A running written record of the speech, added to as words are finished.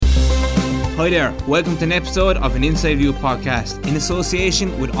Hi there, welcome to an episode of an Inside View podcast in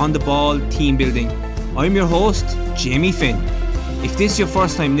association with On The Ball Team Building. I'm your host, Jamie Finn. If this is your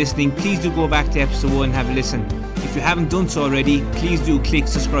first time listening, please do go back to episode 1 and have a listen. If you haven't done so already, please do click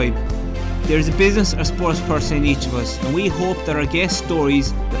subscribe. There is a business or sports person in each of us, and we hope that our guest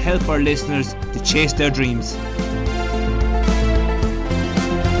stories will help our listeners to chase their dreams.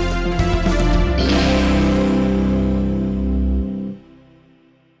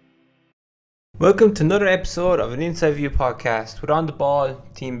 Welcome to another episode of an Inside View podcast with On The Ball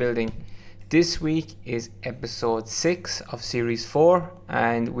Team Building. This week is episode 6 of series 4,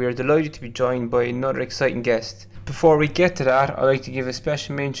 and we are delighted to be joined by another exciting guest. Before we get to that, I'd like to give a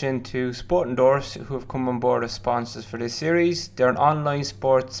special mention to Sport Endorse, who have come on board as sponsors for this series. They're an online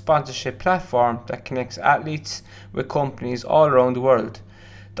sports sponsorship platform that connects athletes with companies all around the world.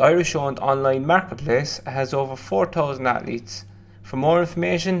 The Irish-owned online marketplace has over 4,000 athletes. For more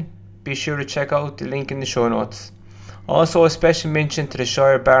information, be sure to check out the link in the show notes. Also, a special mention to the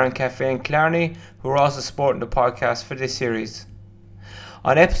Shire Bar and Cafe in Clarny, who are also supporting the podcast for this series.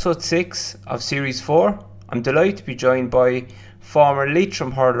 On episode 6 of series 4, I'm delighted to be joined by former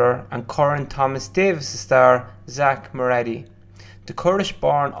Leitrim hurler and current Thomas Davis star Zach Mouradi. The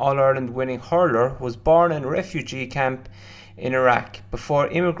Kurdish-born All-Ireland winning hurler was born in a refugee camp in Iraq before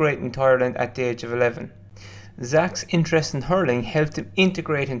immigrating to Ireland at the age of 11. Zach's interest in hurling helped him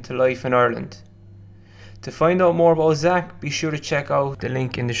integrate into life in Ireland. To find out more about Zach, be sure to check out the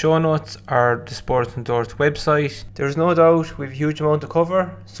link in the show notes or the Sports Endorse website. There's no doubt we've a huge amount to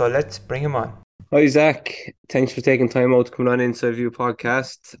cover, so let's bring him on. Hi Zach, thanks for taking time out to come on Inside View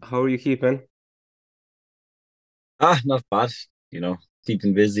podcast. How are you keeping? Not bad.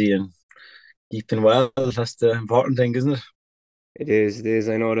 Keeping busy and keeping well. That's the important thing, isn't it? It is.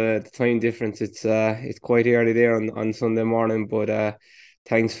 I know the time difference. It's quite early there on Sunday morning, but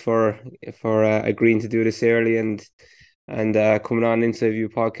thanks for agreeing to do this early and coming on Inside View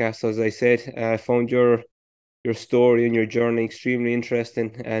podcast. As I said, I found your story and your journey extremely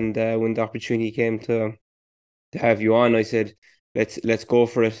interesting, and when the opportunity came to have you on, I said let's go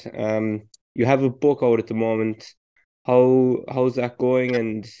for it. You have a book out at the moment. How's that going,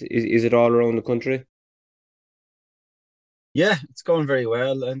 and is it all around the country? Yeah, it's going very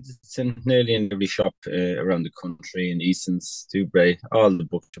well, and it's nearly in every shop around the country, in Easton's, Dubray, all the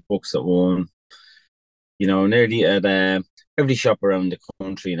books at one. Nearly at every shop around the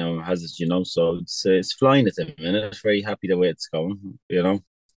country, has it. So it's flying at the minute. Very happy the way it's going.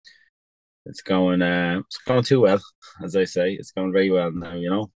 It's going too well, as I say. It's going very well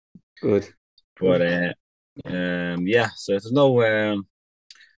now. Good. But yeah. So there's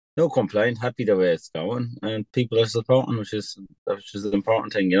no complaint. Happy the way it's going, and people are supporting, which is the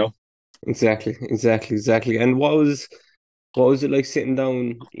important thing. Exactly. And what was it like sitting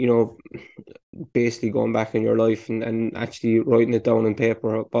down? Basically going back in your life and actually writing it down on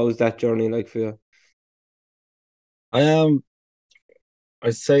paper. What was that journey like for you?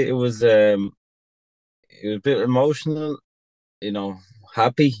 I'd say it was a bit emotional,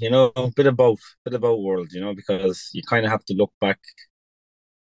 happy, a bit of both world, because you kind of have to look back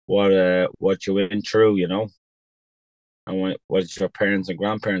what you went through, and what your parents and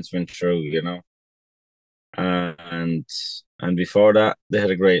grandparents went through, and before that they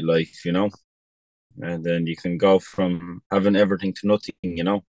had a great life, and then you can go from having everything to nothing,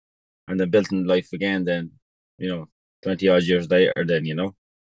 and then building life again, then 20 odd years later, then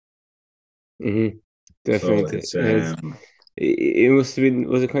Definitely. So it must have been,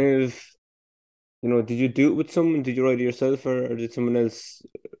 was it kind of, did you do it with someone? Did you write it yourself, or did someone else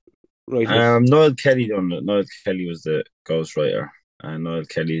write it? Noel Kelly done it. Noel Kelly was the ghostwriter, and Noel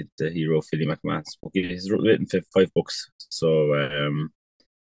Kelly, the hero, Philly McMahon's book. He's written 5 books, so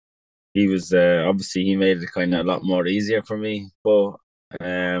he was obviously he made it kind of a lot more easier for me, but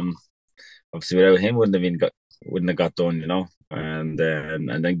obviously without him wouldn't have got done, and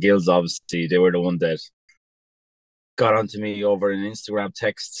then Gills, obviously they were the one that got onto me over an Instagram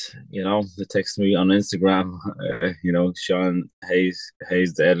text. They text me on Instagram. Sean Hayes,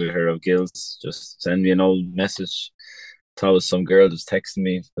 the editor of Gills, just send me an old message. Thought it was some girl that was texting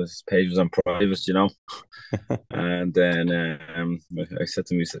me because his page was on private, and then I said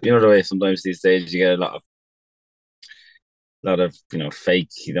to me, the way sometimes these days you get a lot of fake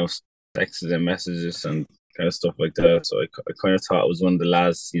texts and messages and kind of stuff like that. So I kind of thought it was one of the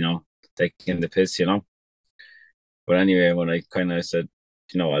lads, taking the piss, But anyway, when I kind of said,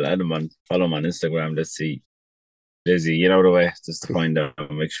 I'll add him follow him on Instagram, let's see, Lizzie, the way, just to find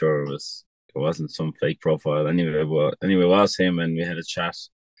out, make sure it wasn't some fake profile. Anyway, it was him, and we had a chat.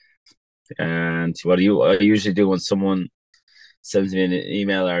 And what I usually do when someone sends me an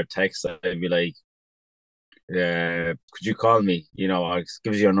email or a text, I'd be like, could you call me? I'll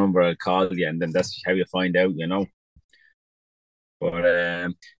give you your number, I'll call you, and then that's how you find out.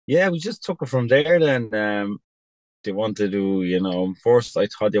 But yeah, we just took it from there then. They want to do, first I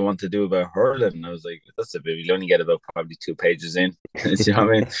thought they want to do about hurling. I was like, that's a bit, we'll only get about probably 2 pages in. You know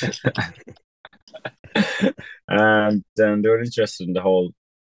what I mean? And then they were interested in the whole,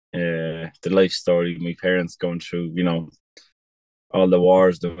 the life story of my parents going through, all the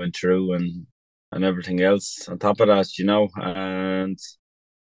wars they went through and everything else on top of that, and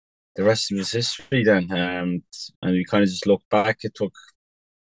the rest of his history then. And we kind of just look back. It took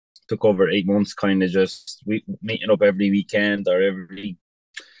over 8 months, kind of just meeting up every weekend or every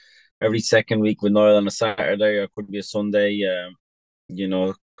second week with Niall on a Saturday, or could be a Sunday.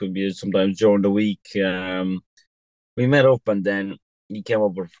 Could be sometimes during the week. We met up, and then he came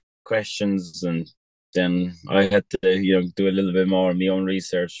up with questions, and then I had to do a little bit more of my own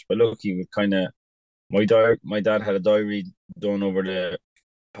research. But look, he would kind of my dad had a diary done over the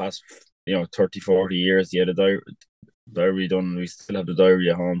past 30, 40 years. He had a diary done. We still have the diary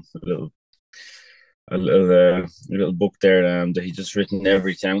at home, a little book there, that he just written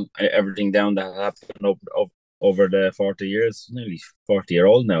everything down that happened over the 40 years. Nearly 40-year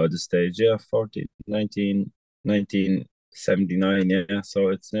old now at this stage. Yeah, 40, 1979. Yeah, so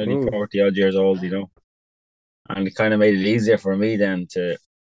it's nearly Oh, 40 odd years old. And it kind of made it easier for me then to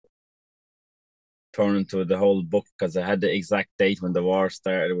turn into the whole book, because I had the exact date when the war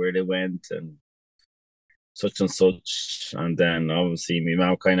started, where they went, and such and such. And then obviously my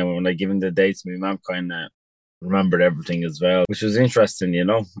mom kind of, when I given the dates, my mom kind of remembered everything as well, which was interesting. It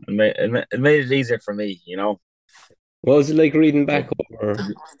made it easier for me. what was it like reading But back over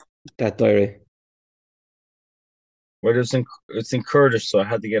that diary? where it's in Kurdish, so I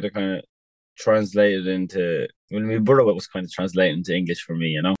had to get it kind of translated into, when my brother was kind of translated into English for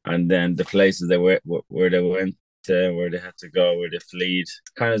me. And then the places they were where they went to, where they had to go, where they fled,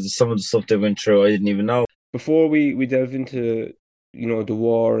 kind of some of the stuff they went through, I didn't even know. Before we delve into, the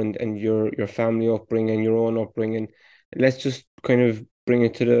war and your family upbringing, your own upbringing, let's just kind of bring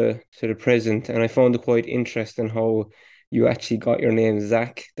it to the present. And I found it quite interesting how you actually got your name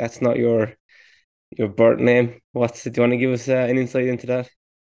Zach. That's not your birth name. What's it? Do you want to give us an insight into that?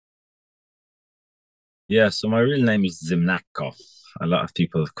 Yeah, so my real name is Zimnakov. A lot of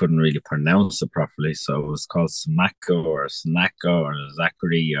people couldn't really pronounce it properly, so it was called Smako or Snako or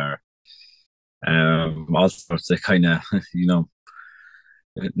Zachary, or all sorts of kind of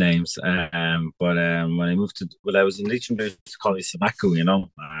names. But when I moved to, well, I was in Leitrim, they used to call me Samako.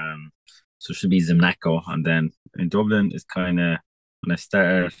 So it should be Zimnako. And then in Dublin, it's kind of, when I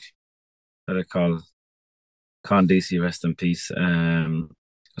started, what I call Con DC, rest in peace.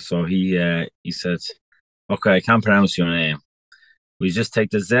 So he said, okay, I can't pronounce your name. We just take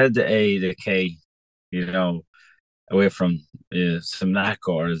the Z, the A, the K, you know, away from Simnako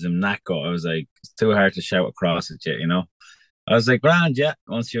or Zimnako. I was like, it's too hard to shout across it. I was like, grand, yeah.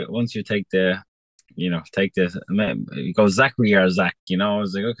 Once you take the, you go Zachary or Zach. I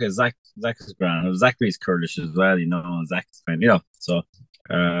was like, okay, Zach is grand. Zachary's Kurdish as well. And Zach's fine. So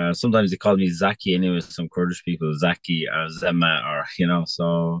sometimes they call me Zaki anyway. Some Kurdish people, Zaki or Zema, or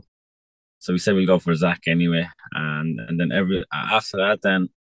so we said we go for Zach anyway, and then after that, then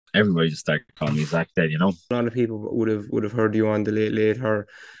everybody just started calling me Zach. Then. A lot of people would have heard you on the Late Late or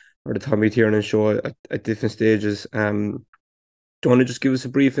the Tommy Tiernan show at different stages. Do you want to just give us a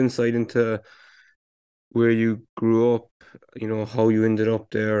brief insight into where you grew up, how you ended up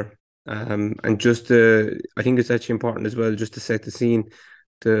there, and just I think it's actually important as well, just to set the scene,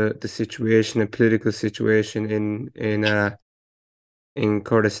 the situation, and political situation in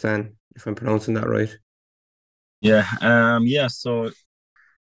Kurdistan, if I'm pronouncing that right. Yeah. Yeah. So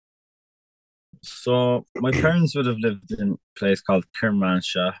my parents would have lived in a place called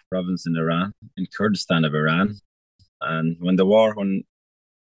Kermanshah province in Iran, in Kurdistan of Iran. And when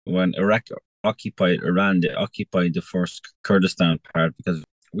Iraq occupied Iran, they occupied the first Kurdistan part, because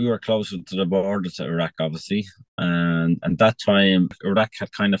we were closer to the border to Iraq, obviously. And at that time, Iraq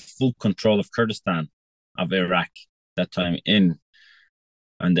had kind of full control of Kurdistan of Iraq that time and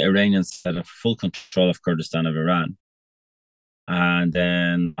the Iranians had a full control of Kurdistan of Iran. And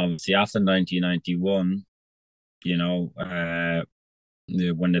then obviously after 1991,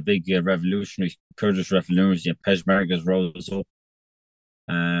 when the big revolutionary Kurdish revolutionary Peshmergas rose up,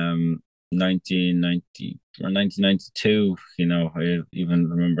 1990 or 1992. I even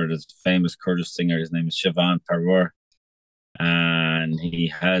remember this famous Kurdish singer. His name is Shavan Parvur, and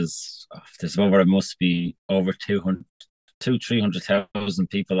it must be over 300,000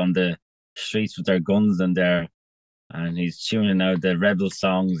 people on the streets with their guns and their and he's tuning out the rebel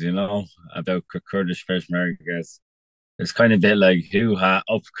songs, about Kurdish Peshmergas. It's kind of a bit like hoo ha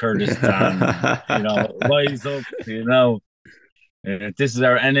up Kurdistan, rise up, this is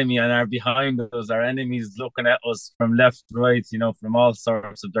our enemy and are behind us. Our enemies looking at us from left, right, from all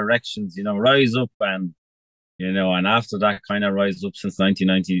sorts of directions, rise up and after that kind of rise up since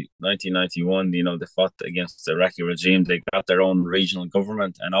 1991, they fought against the Iraqi regime. They got their own regional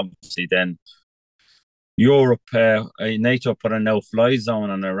government and obviously then Europe, NATO put a no-fly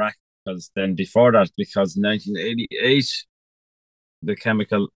zone on Iraq because then before that, because 1988, the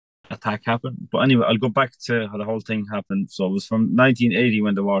chemical attack happened. But anyway, I'll go back to how the whole thing happened. So it was from 1980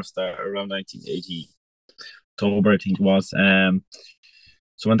 when the war started, around 1980, October, I think it was.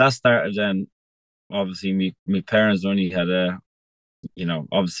 So when that started, then obviously my parents only had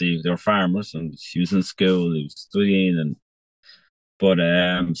obviously they were farmers and she was in school, he was studying but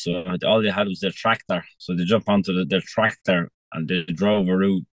so all they had was their tractor. So they jumped onto their tractor and they drove a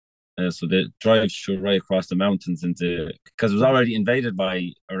route. So they drive through right across the mountains because it was already invaded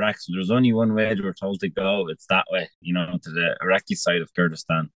by Iraq. So there was only one way they were told to go. It's that way, to the Iraqi side of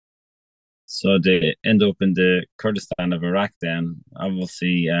Kurdistan. So they end up in the Kurdistan of Iraq then.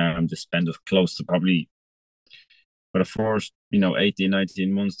 Obviously, they spend close to probably for the first, 18,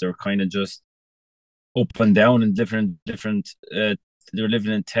 19 months, they were kind of just up and down in different they were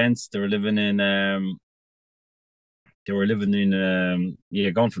living in tents. They were living in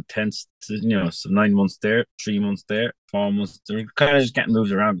going from tents to so 9 months there, 3 months there, 4 months. They were kind of just getting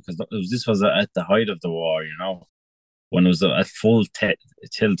moved around because this was at the height of the war, when it was at full tilt,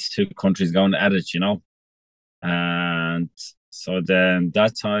 two countries going at it, and so then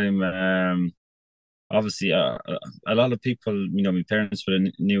that time, obviously, a lot of people, my parents would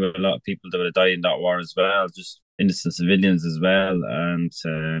have knew a lot of people that would have died in that war as well, just innocent civilians as well, and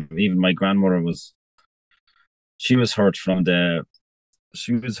even my grandmother she was hurt from one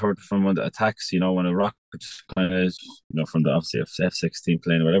of the attacks, when a rocket kind of, from the obviously F-16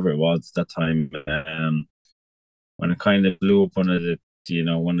 plane or whatever it was at that time, when it kind of blew up one of the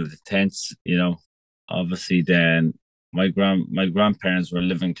tents, obviously then my grandparents were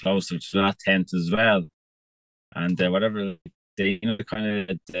living closer to that tent as well, and whatever they kind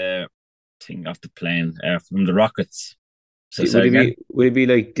of the thing off the plane from the rockets. So would it be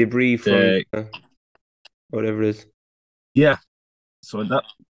like debris from whatever it is? Yeah. So that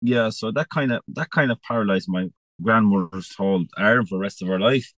kind of paralyzed my grandmother's whole arm for the rest of her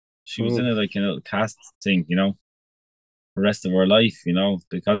life. She was in a little cast thing, for the rest of her life,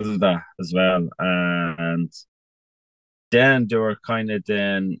 because of that as well. And then they were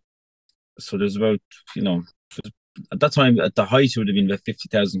so there's about, at that time, at the height, it would have been about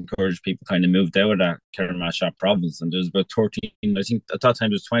 50,000 Kurdish people kind of moved out of that Kermanshah province. And there's about 13, I think at that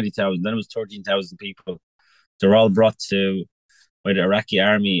time it was 20,000, then it was 13,000 people. They're all brought by the Iraqi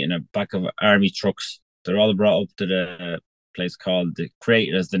army in a back of army trucks. They're all brought up to the place called,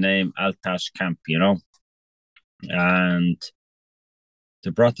 created as the name Al-Tash camp, and they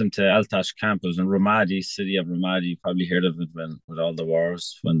brought them to Al-Tash camp. It was in Ramadi, city of Ramadi. You probably heard of it with all the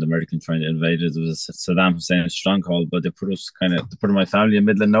wars when the Americans trying to invade it. It was a Saddam Hussein stronghold, but they put my family in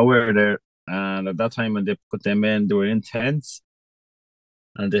the middle of nowhere there. And at that time when they put them in, they were in tents,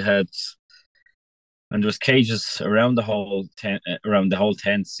 and there was cages around the whole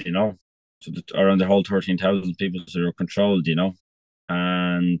tents, so around the whole 13,000 people, so they were controlled,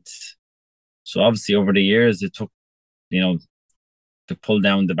 and so obviously over the years it took, to pull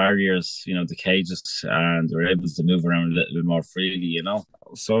down the barriers, the cages, and they were able to move around a little bit more freely,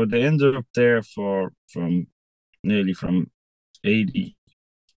 So they ended up there from 80,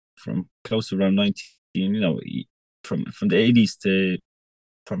 from close to around 19, from the 80s to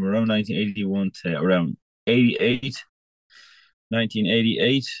from around 1981 to around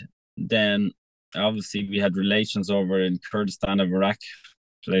 1988. Then obviously we had relations over in Kurdistan of Iraq,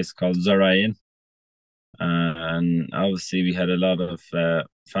 a place called Zarayan. And obviously we had a lot of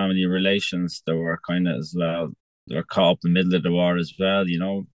family relations that were kind of as well, they were caught up in the middle of the war as well,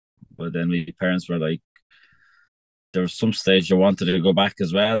 But then my parents were like, there was some stage they wanted to go back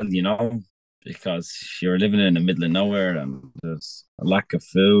as well, because you're living in the middle of nowhere and there's a lack of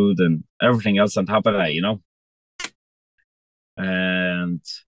food and everything else on top of that, And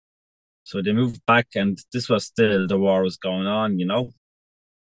so they moved back, and this was still the war was going on,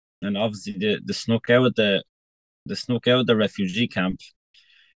 And obviously they snuck out the refugee camp.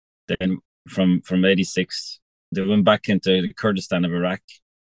 Then from 86, they went back into the Kurdistan of Iraq.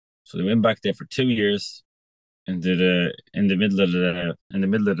 So they went back there for 2 years in the middle of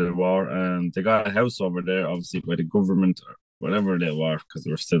the war, and they got a house over there, obviously by the government or whatever they were, because they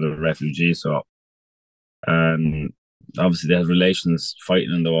were still a refugee. So, and obviously they had relations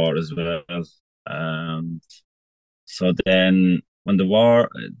fighting in the war as well. Um, so then when the war,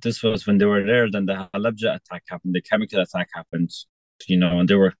 this was when they were there. Then the Halabja attack happened. The chemical attack happened. And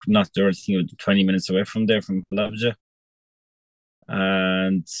they were not there. I think it was 20 minutes away from there from Halabja.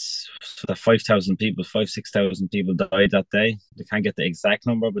 And so that 5,000 people, 6,000 people died that day. They can't get the exact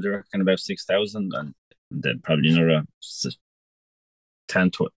number, but they reckon about 6,000, and then probably another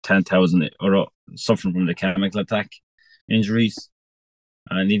 10,000 or suffering from the chemical attack injuries.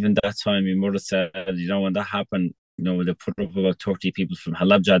 And even that time, my mother said, when that happened, they put up about 30 people from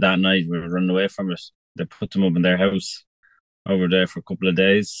Halabja that night. We were running away from it. They put them up in their house over there for a couple of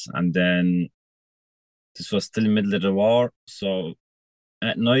days. And then this was still in the middle of the war. So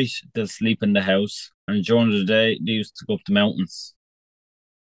at night, they'll sleep in the house. And during the day, they used to go up the mountains.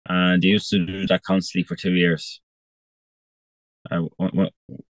 And they used to do that constantly for 2 years. When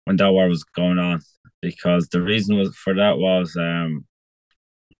that war was going on. Because the reason for that was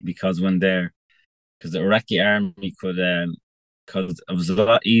because because the Iraqi army could, because it was a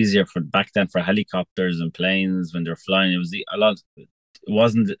lot easier for back then for helicopters and planes when they're flying. It was a lot. It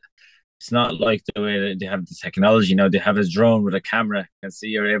wasn't. It's not like the way that they have the technology now. They have a drone with a camera, can see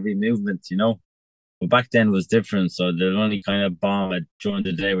your every movement. But back then it was different. So they'll only kind of bomb it during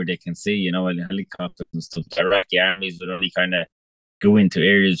the day where they can see. And helicopters and stuff. The Iraqi armies would only kind of go into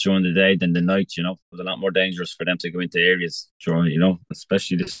areas during the day than the night. It was a lot more dangerous for them to go into areas during.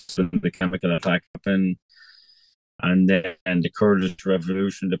 Especially this when the chemical attack happened. And then the Kurdish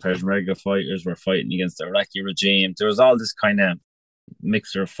revolution, the Peshmerga fighters were fighting against the Iraqi regime. There was all this kind of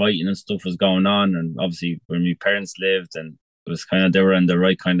mixture of fighting and stuff was going on. And obviously, where my parents lived, and it was kind of, they were in the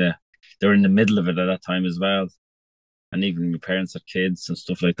right kind of, they were in the middle of it at that time as well. And even my parents had kids and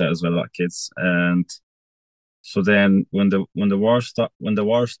stuff like that as well, a lot of kids. And so then when the war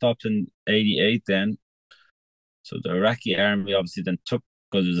stopped in '88, then so the Iraqi army obviously then took,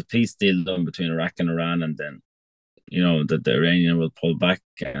 because there was a peace deal done between Iraq and Iran, and then that the Iranian will pull back,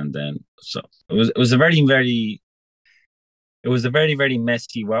 and then so it was a very very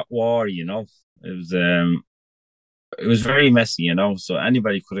messy war. It was very messy. So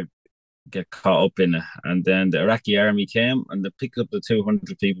anybody could have get caught up in it. And then the Iraqi army came and they picked up the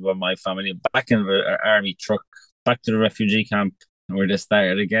 200 people of my family back in the army truck back to the refugee camp where they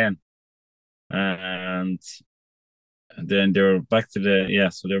started again. And then they were back to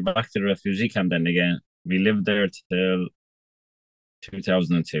the refugee camp then again. We lived there till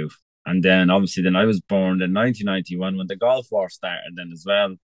 2002. And then obviously then I was born in 1991 when the Gulf War started then as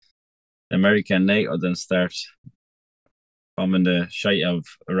well. The America and NATO then start bombing the shite of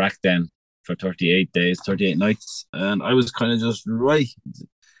Iraq then for 38 days, 38 nights. And I was kind of just right.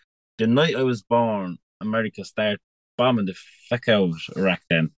 The night I was born, America started bombing the fuck out of Iraq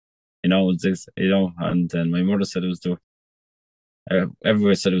then. And then my mother said it was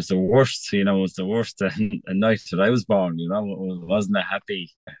everywhere said it was the worst, it was the worst night that I was born, it wasn't a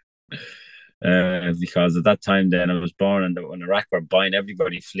happy, because at that time then I was born and when Iraq were buying,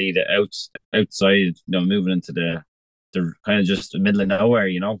 everybody flee outside, moving into the kind of just the middle of nowhere,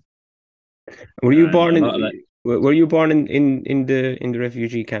 Were you born were you born in the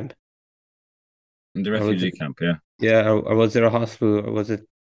refugee camp? In the refugee camp, yeah. Yeah, or was there a hospital, or was there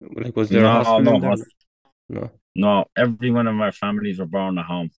a hospital in there? No, every one of our families were born at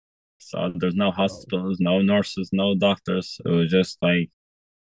home. So there's no hospitals, no nurses, no doctors. It was just like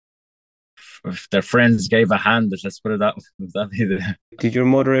if their friends gave a hand, let's put it that way. Did your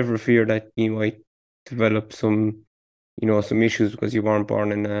mother ever fear that you might develop some issues because you weren't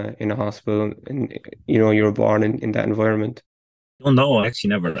born in a hospital and you were born in that environment? Oh no, I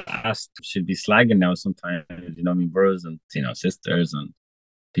actually never asked. She'd be slagging now sometimes, my brothers and sisters and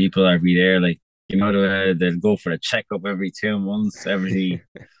people are be there like, they'll go for a checkup every 2 months, every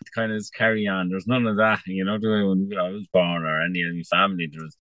kind of just carry on. There's none of that, when I was born or any of my family. There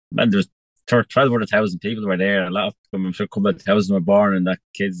was 12,000 people were there. A lot of them, I'm sure a couple of thousand were born and that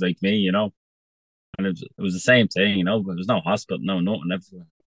kids like me, and it was the same thing, but there was no hospital, no nothing. Everywhere.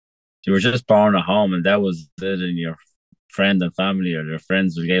 You were just born at home, and that was it. And your friend and family or your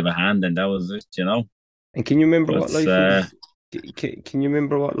friends would give a hand, and that was it, And can you remember what life was? Can you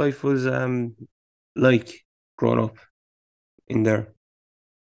remember what life was like growing up in there?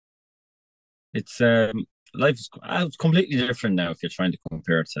 It's life is it's completely different now. If you're trying to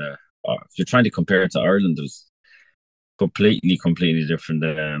compare it to Ireland, there's completely different.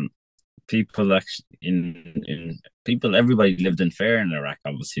 People actually everybody lived in fear in Iraq,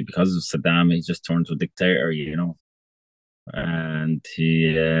 obviously because of Saddam. He just turned to a dictator, and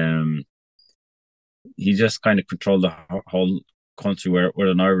he just kind of controlled the whole country with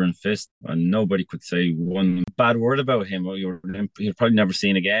an iron fist, and nobody could say one bad word about him, or you're probably never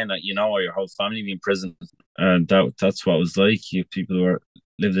seen again, or your whole family be in prison. And that's what it was like. People who were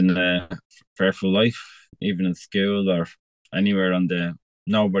lived in a fearful life, even in school or anywhere on the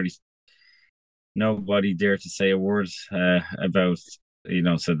nobody nobody dared to say a word about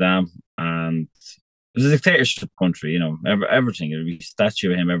Saddam. And it was a dictatorship country. Everything. There'd be a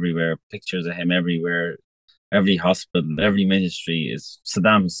statue of him everywhere, pictures of him everywhere. Every hospital, every ministry is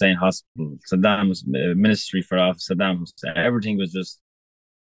Saddam Hussein Hospital, Saddam's Ministry for Office, Saddam Hussein. Everything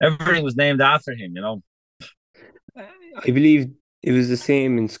was named after him. I believe it was the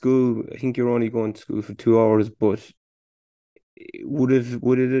same in school. I think you're only going to school for 2 hours, but would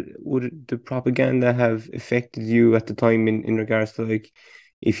the propaganda have affected you at the time in regards to, like,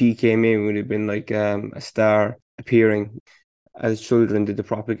 if he came in, would it have been like a star appearing as children? Did the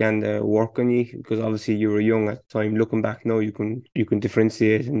propaganda work on you? Because obviously you were young at the time. Looking back now, you can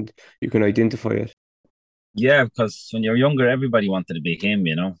differentiate and you can identify it. Yeah, because when you're younger, everybody wanted to be him,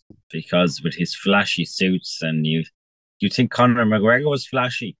 because with his flashy suits, and you think Conor McGregor was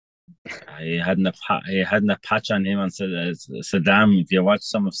flashy. He hadn't a patch on him on Saddam. If you watch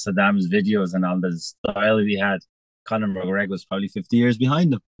some of Saddam's videos and all the style he had, Conor McGregor was probably 50 years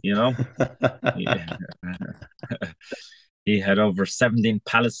behind him. Yeah. He had over 17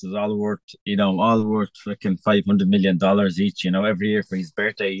 palaces, all worth freaking $500 million each, every year for his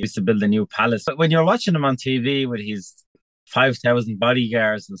birthday. He used to build a new palace. But when you're watching him on TV with his 5,000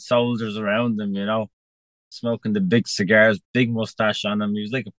 bodyguards and soldiers around him, smoking the big cigars, big mustache on him, he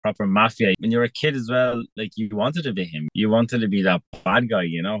was like a proper mafia. When you're a kid as well, like, you wanted to be him. You wanted to be that bad guy,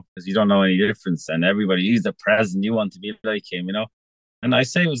 because you don't know any difference. And he's the president, you want to be like him. And I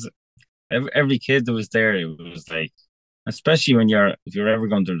say it was every kid that was there, it was like, especially if you're ever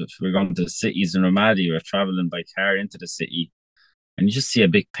we're going to cities in Ramadi, or traveling by car into the city, and you just see a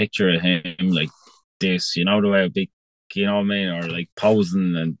big picture of him like this, the way a big, what I mean, or like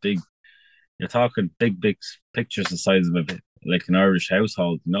posing and big. You're talking big pictures the size of like an Irish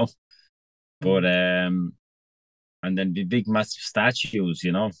household. But and then the big massive statues,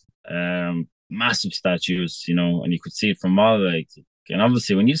 massive statues, and you could see it from all, like, and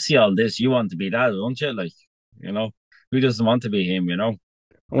obviously when you see all this, you want to be that, don't you? Like, who doesn't want to be him? And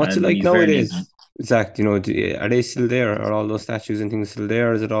what's it And like he's wearing nowadays, his Zach? Are they still there? Are all those statues and things still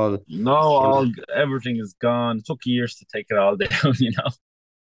there? Is it all no, sort of? everything is gone. It took years to take it all down.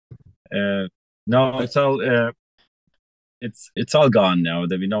 No, it's all gone now.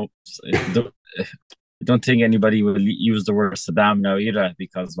 There'll be no. I don't think anybody will use the word Saddam now either,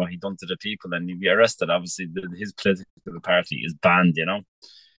 because what he done to the people, and he'd be arrested. Obviously, his political party is banned.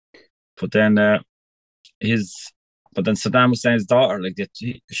 But then his, but then Saddam Hussein's daughter, like,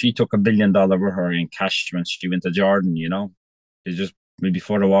 she took $1 billion with her in cash when she went to Jordan. She just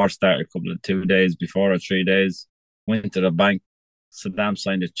before the war started, 2 days before or 3 days, went to the bank. Saddam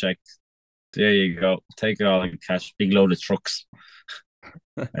signed a check. There you go. Take it all in cash. Big load of trucks.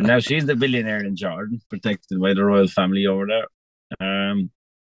 And now she's the billionaire in Jordan, protected by the royal family over there.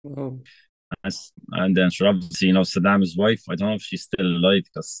 Oh, And then, sure, obviously, Saddam's wife, I don't know if she's still alive,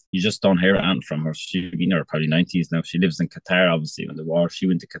 because you just don't hear anything from her. She's been in her probably 90s now. She lives in Qatar, obviously, when the war. She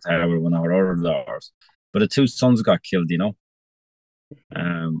went to Qatar with one of her other daughters. But the two sons got killed.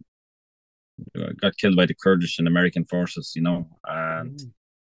 Um, got killed by the Kurdish and American forces. And,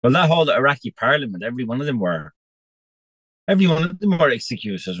 well, that whole Iraqi parliament, every one of them were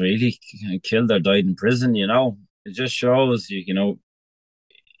executed, really, killed or died in prison. It just shows you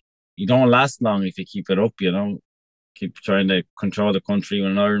don't last long if you keep it up. Keep trying to control the country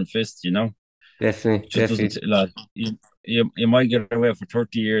with an iron fist. definitely, It just definitely. doesn't, like, you might get away for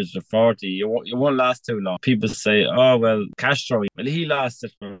 30 years or 40. You won't last too long. People say, oh, well, Castro, well, he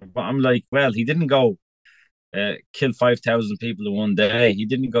lasted but I'm like, well, he didn't go kill 5,000 people in one day. He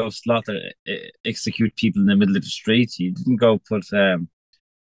didn't go execute people in the middle of the street. He didn't go put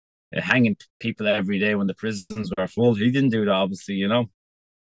hanging people every day when the prisons were full. He didn't do that, obviously.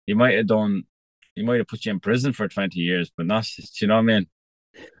 He might have done. He might have put you in prison for 20 years, but not. You know what I mean?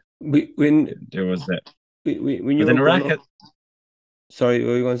 When There was that. when you But were then growing up, sorry, what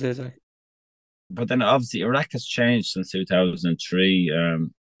were you going to say, Zach? but then obviously Iraq has changed since 2003.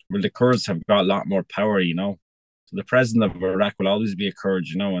 Where the Kurds have got a lot more power. So the president of Iraq will always be a Kurd.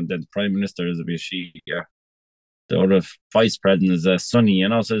 And then the prime minister is a Shia. The other vice president is a Sunni.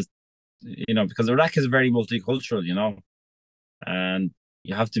 So because Iraq is very multicultural. And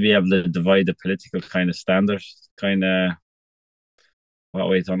you have to be able to divide the political kind of standards, kind of what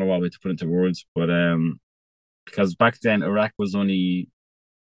way, I don't know what way to put into words, but because back then Iraq was only,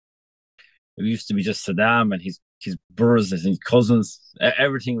 it used to be just Saddam and his his brothers and his cousins.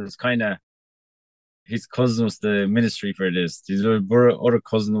 Everything was kind of, his cousin was the ministry for this. His other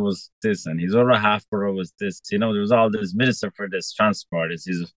cousin was this, and his other half brother was this. You know, there was all this minister for this transport. It's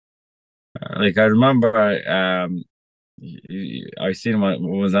his, like I remember, I seen him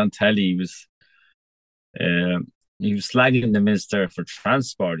was on telly. He was slagging the minister for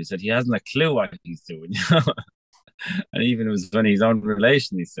transport. He said he hasn't a clue what he's doing. You know? And even it was when his own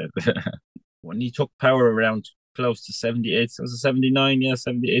relation, he said, when he took power around close to 78, so it was 79, yeah,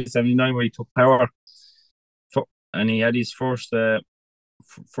 78, 79, where he took power. And he had his first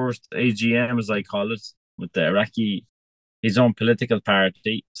AGM, as I call it, with the Iraqi, his own political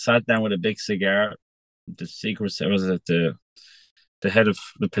party, sat down with a big cigar. The secret was that the head of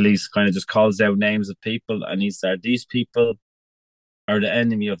the police kind of just calls out names of people, and he said, these people are the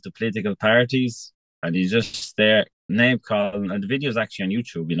enemy of the political parties. And he's just there name calling, and the video is actually on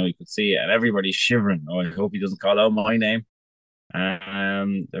YouTube, you know, you could see it, and everybody's shivering. Oh, I hope he doesn't call out my name.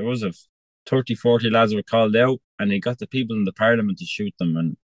 There was a 30, 40 lads were called out, and he got the people in the parliament to shoot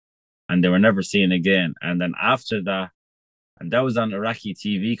them, and they were never seen again. And then after that, and that was on Iraqi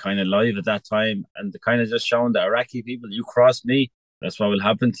TV, kind of live at that time, and they kind of just showing the Iraqi people, you cross me, that's what will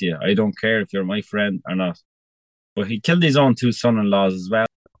happen to you. I don't care if you're my friend or not. But he killed his own two son-in-laws as well.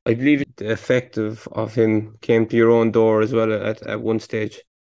 I believe the effect of him came to your own door as well at one stage.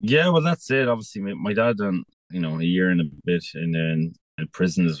 Yeah, well, that's it. Obviously, my dad done, you know, a year and a bit in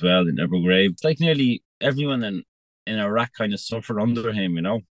prison as well in Abu Ghraib. It's like nearly everyone in Iraq kind of suffered under him, you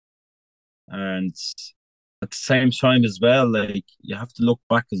know. And at the same time as well, like, you have to look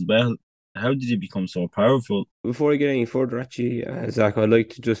back as well. How did he become so powerful? Before I get any further, actually, Zach, I'd like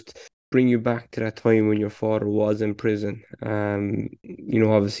to just bring you back to that time when your father was in prison. You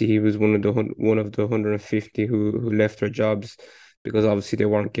know, obviously he was one of the 150 who left their jobs because obviously they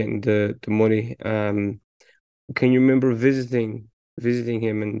weren't getting the money. Can you remember visiting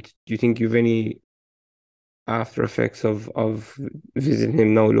him, and do you think you've any after effects of visiting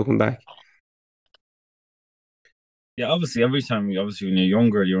him now, looking back? Yeah, obviously every time, obviously when you're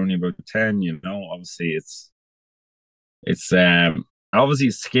younger, you're only about 10, you know. Obviously it's obviously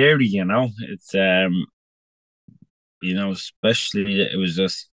it's scary, you know. It's you know, especially it was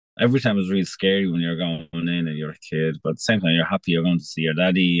just every time it was really scary when you're going in and you're a kid, but at the same time you're happy you're going to see your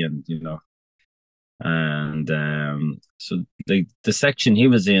daddy, and you know. And so the section he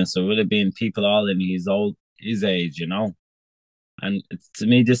was in, so it would have been people all in his age, you know. And to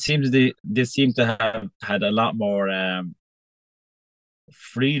me, they seem to have had a lot more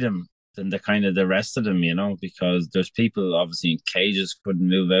freedom than the kind of the rest of them, you know, because there's people obviously in cages couldn't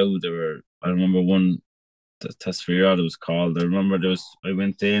move out. There were, I remember one, the Tasfiriyad it was called. I remember I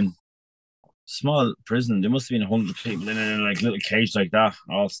went in small prison. There must have been 100 people in like little cage like that,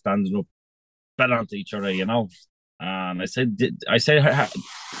 all standing up, fell onto each other, you know. And I said,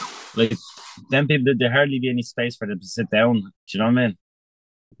 like, them people, there hardly be any space for them to sit down. Do you know what I mean?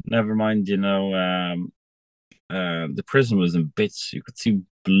 Never mind, you know, the prison was in bits. You could see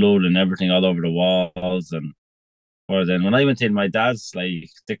blood and everything all over the walls. And or then when I went in, my dad's like,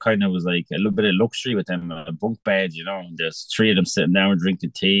 there kind of was like a little bit of luxury with them, a bunk bed, you know. And there's three of them sitting down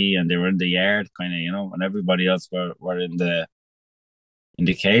drinking tea, and they were in the yard, kind of, you know, and everybody else were in the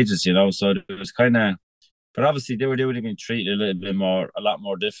cages, you know. So it was kind of, but obviously they would have been treated a lot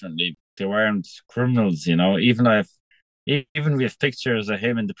more differently. They weren't criminals, you know. Even we have pictures of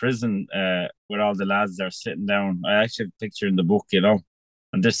him in the prison, with all the lads that are sitting down. I actually have a picture in the book, you know,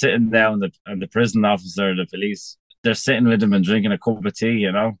 and they're sitting down, and the prison officer, the police, they're sitting with them and drinking a cup of tea,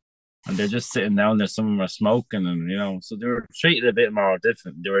 you know, and they're just sitting down there. Some of them are smoking, and you know, so they were treated a bit more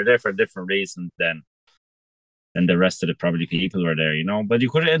different. They were there for different reasons than the rest of the probably people were there, you know. But you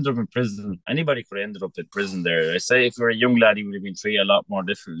could have ended up in prison. Anybody could have ended up in prison there. I say if you were a young lad, you would have been treated a lot more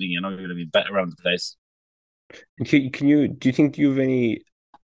differently, you know, you would have been better around the place. Do you think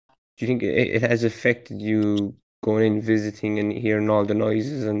it has affected you going in, visiting and hearing all the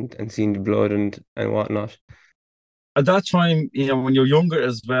noises and seeing the blood and whatnot? At that time, you know, when you're younger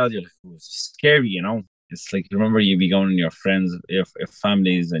as well, you're like, oh, it's scary, you know. It's like, remember you be going to your friends, your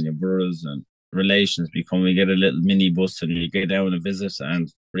families and your brothers and relations become, we get a little mini bus and you get down and visit and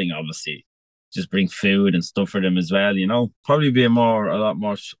bring food and stuff for them as well, you know. Probably be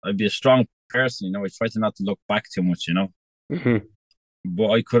I'd be a strong person, you know. I try to not to look back too much, you know. Mm-hmm.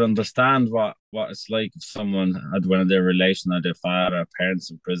 But I could understand what it's like if someone had one of their relation or their father or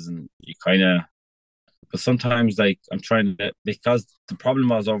parents in prison. You kind of, but sometimes like I'm trying to, because the problem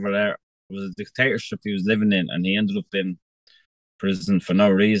was over there was a dictatorship he was living in, and he ended up in prison for no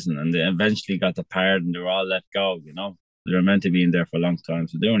reason, and they eventually got the pardon. They were all let go, you know. They were meant to be in there for a long time,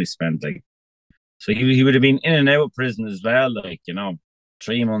 so they only spent like So he would have been in and out of prison as well, like,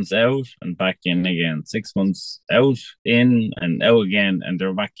 3 months out and back in again, 6 months out, in and out again, and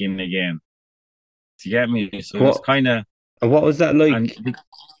they're back in again. Do you get me? So it was What kind of, and what was that and like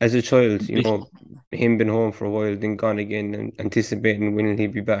as a child? the, Him been home for a while, then gone again, and anticipating when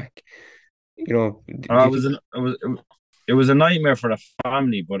he'd be back. Do oh, you think? it was a nightmare for the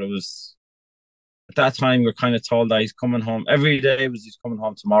family, but it was at that time we're kind of told that he's coming home every day. Was he's coming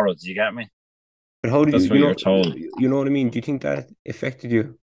home tomorrow? Do you get me? But how do That's what you're told. you know what I mean? Do you think that affected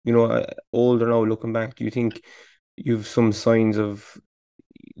you? Older now, looking back, do you think you've some signs of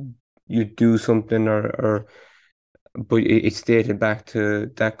you do something but it's dated back to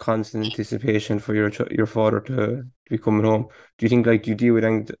that constant anticipation for your father to be coming home. Do you think like do you deal with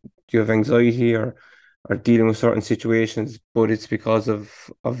do you have anxiety or dealing with certain situations, but it's because of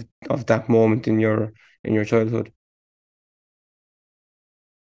that moment in your childhood?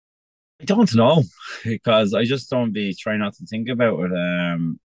 I don't know because I just don't be trying not to think about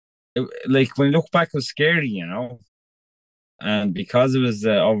it. Like when you look back, it was scary. And because it was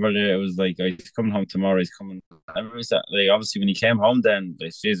over there, it was like he's coming home tomorrow. He's coming. Like obviously when he came home, then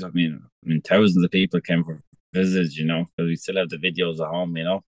like, geez, I mean, thousands of people came for visits. Because we still have the videos at home.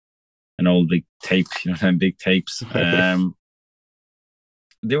 An old big tape, and big tapes.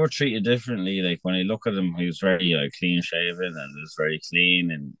 They were treated differently. Like when I look at him, he was very clean shaven and was very clean,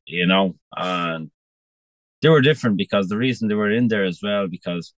 and they were different because the reason they were in there as well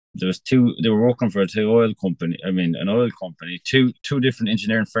because there was two. They were working for two oil company. I mean, an oil company, two different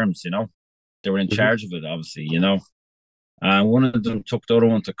engineering firms. They were in Mhm. charge of it, obviously. And one of them took the other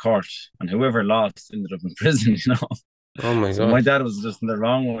one to court, and whoever lost ended up in prison. Oh my So my gosh. dad was just in the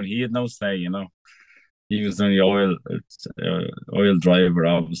wrong one. He had no say. He was only oil driver,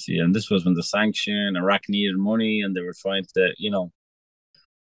 obviously, and this was when the sanction Iraq needed money, and they were trying to,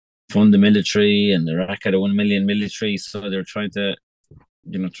 fund the military, and Iraq had a 1 million military, so they were trying to,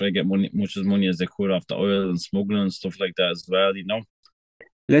 try to get money, much as money as they could off the oil and smuggling and stuff like that as well.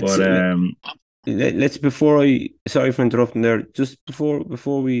 Let's But let, let's before I sorry for interrupting there. Just before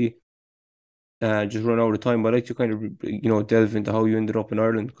we just run out of time, I'd like to kind of delve into how you ended up in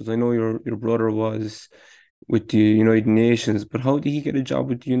Ireland because I know your brother was with the United Nations, but how did he get a job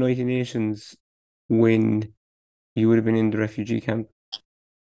with the United Nations when you would have been in the refugee camp?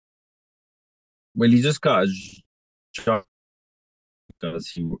 well, he just got a job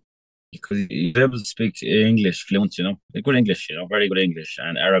because he was able to speak English fluent, good English, very good English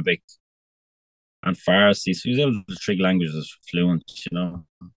and Arabic and Farsi. So he was able to speak languages fluent.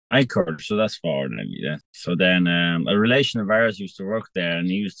 I Kurdish, so that's foreign, yeah. So then a relation of ours used to work there, and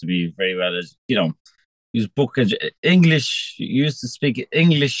he used to be very well as he was book English. He used to speak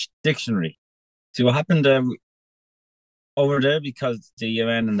English dictionary. See what happened over there because the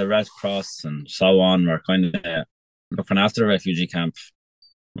UN and the Red Cross and so on were kind of looking after the refugee camp.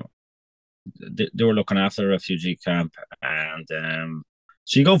 They were looking after the refugee camp, and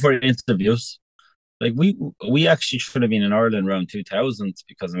so you go for interviews. Like we actually should have been in Ireland around 2000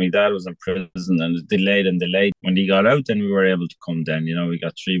 because my dad was in prison and delayed and delayed. When he got out, then we were able to come. Then we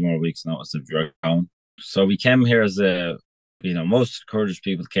got 3 more weeks notice of drug down. So we came here as most Kurdish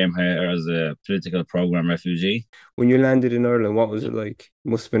people came here as a political program refugee. When you landed in Ireland, what was it like?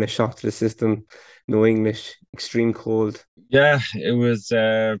 Must have been a shock to the system. No English, extreme cold. Yeah, it was.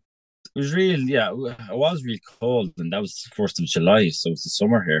 It was really, yeah, it was really cold, and that was the 1st of July, so it's the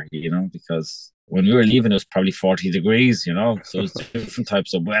summer here, because when we were leaving, it was probably 40 degrees. So it's different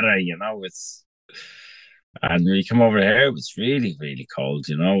types of weather, and when you come over here, it was really, really cold.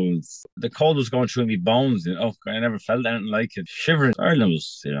 The cold was going through my bones. I never felt anything like it. Shivering. Ireland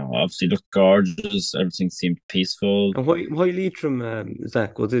was, obviously looked gorgeous. Everything seemed peaceful. And why Leitrim,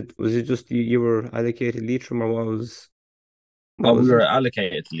 Zach? Was it just you were allocated Leitrim, or what Oh, we was were it?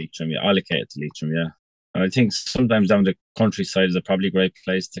 allocated to Leitrim, yeah, yeah. And I think sometimes down the countryside is a probably a great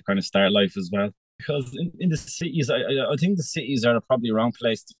place to kind of start life as well. Because in the cities, I think the cities are probably the wrong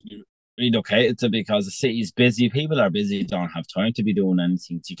place to be relocated to because the city's busy. People are busy, don't have time to be doing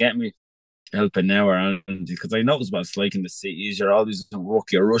anything. Do you get me? Helping now around because I notice what it's like in the cities. You're always at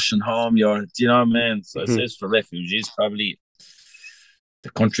work, you're rushing home, do you know what I mean? So it says for refugees, probably the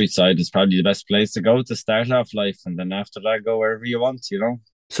countryside is probably the best place to go to start off life, and then after that, go wherever you want.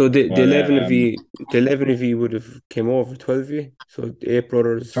 So the But 11 of you would have came over, 12 of you. So 8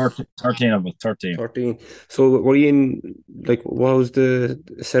 brothers, 13 of us, 13. 13. So were you in like what was the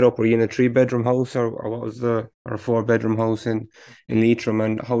setup? Were you in a 3 bedroom house or what was or a 4 bedroom house in Leitrim?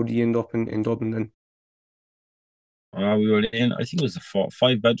 And how do you end up in Dublin then? We were in, I think it was a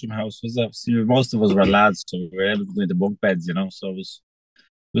 5 bedroom house. Was that? See, most of us were lads, so we were able to go into bunk beds. So it was.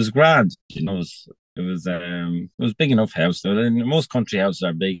 was grand. It was big enough house. Most country houses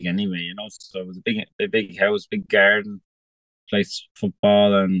are big anyway. So it was a big house, big garden, plays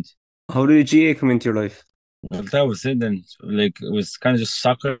football, and How did GA come into your life? well, that was it. Then like it was kind of just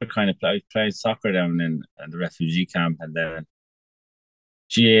soccer, kind of play. I played soccer down in the refugee camp, and then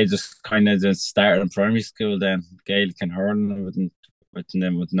GA just kind of just started in primary school. Then Gaelic and hurling within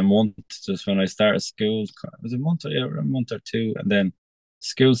a month. Just when I started school, it was a month or two, and then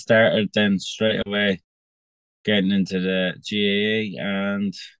school started. Then straight away getting into the GAA,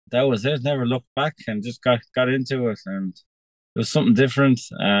 and that was it. Never looked back, and just got into it, and it was something different,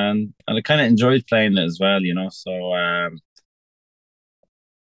 and I kind of enjoyed playing it as well. So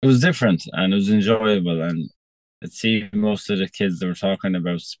it was different and it was enjoyable, and I'd see most of the kids that were talking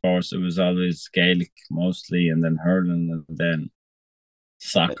about sports. It was always Gaelic mostly, and then hurling, and then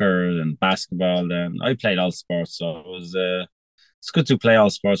soccer and basketball. Then I played all sports, so it's good to play all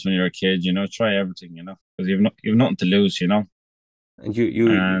sports when you're a kid. Try everything. Because you've nothing to lose. And And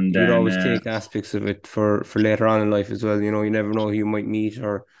you'd then always take aspects of it for later on in life as well. You never know who you might meet,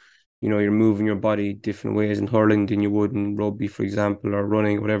 or you're moving your body different ways in hurling than you would in rugby, for example, or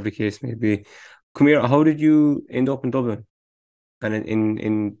running, whatever the case may be. Come here, how did you end up in Dublin and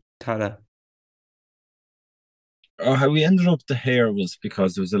in Tala? how we ended up here was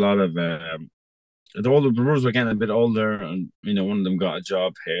because there was a lot of the brothers were getting a bit older, and one of them got a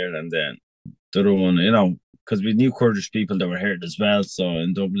job here, and then the other one, because we knew Kurdish people that were here as well, so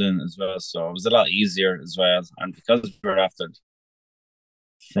in Dublin as well, so it was a lot easier as well. And because we were after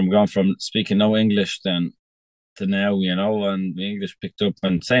from going from speaking no English then to now, and the English picked up,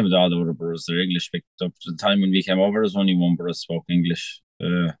 and same with all the other brothers, their English picked up. The time when we came over, there was only one brother spoke English,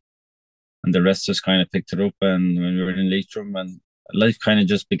 and the rest just kind of picked it up. And when we were in Leitrim, and life kind of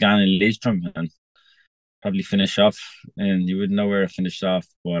just began in Leitrim, and probably finish off, and you wouldn't know where to finish off,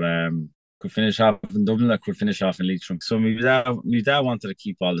 but could finish off in Dublin, I could finish off in Leitrim. So my dad wanted to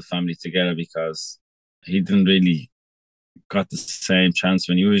keep all the family together because he didn't really got the same chance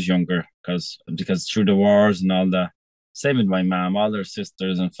when he was younger, because through the wars and all that. Same with my mom, all their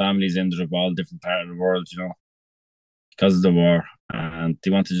sisters and families ended up all different part of the world, because of the war, and they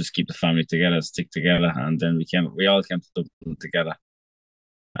want to just keep the family together, stick together, and then we all came to Dublin together,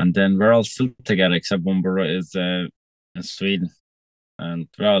 and then we're all still together except one brother is in Sweden, and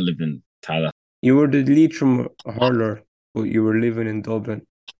we all live in Tala. You were the Leitrim hurler, but you were living in Dublin.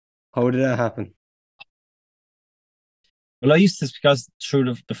 How did that happen? Well, I used to, because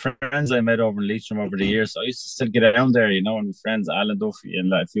through the friends I met over in Leitrim over the years, I used to still get down there, and my friends, Alan Duffy and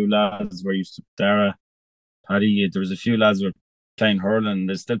like, a few lads were used to Dara, Paddy. There was a few lads who were playing hurling.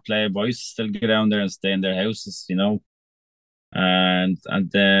 They still play, but I used to still get down there and stay in their houses. And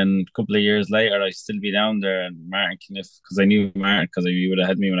then a couple of years later, I still be down there, and Martin Kniff, because I knew Martin, because he would have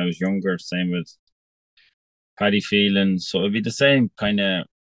had me when I was younger. Same with Paddy Phelan. So it'd be the same kind of,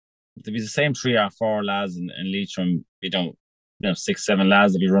 there'd be the same 3 or 4 lads in Leitrim. 6, 7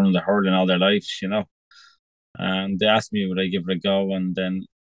 lads that be running the hurling all their lives. And they asked me would I give it a go, and then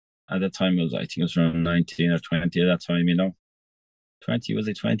at that time I think it was around 19 or 20 at that time. 20, was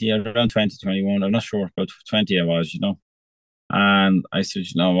it 20? Around 20, 21. I'm not sure, about 20 I was. And I said,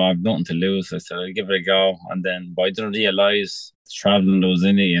 I've nothing to lose. I said, I'll give it a go. And then, but I didn't realize the traveling that was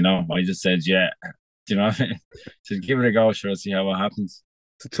in it. I just said, yeah. Do you know what I mean? So give it a go, sure, see how it happens.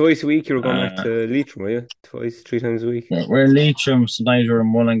 So twice a week you were going back to Leitrim, were you? Twice, 3 times a week? We're in Leitrim. Sometimes we're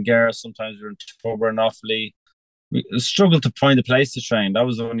in Mullingar. Sometimes we're in Tober and Offaly. We struggled to find a place to train. That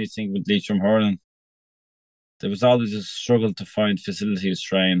was the only thing with Leitrim hurling. There was always a struggle to find facilities to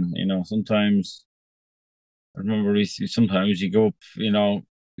train. Sometimes I remember sometimes you go up, you'd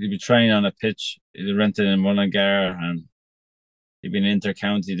be training on a pitch, you'd rent it in Mullingar, and you'd be an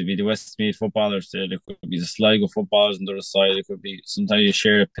inter-county, there'd be the Westmeath footballers there could be the Sligo footballers on the other side, it could be, sometimes you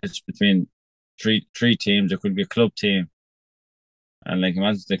share a pitch between three teams, it could be a club team. And like,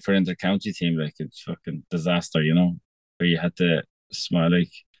 imagine like for an inter-county team, like it's fucking disaster, where you had to smile,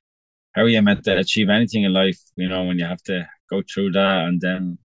 like, how are you meant to achieve anything in life, when you have to go through that, and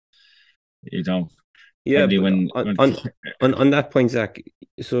then, Yeah, but when on that point, Zach,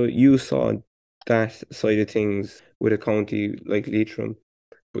 so you saw that side of things with a county like Leitrim,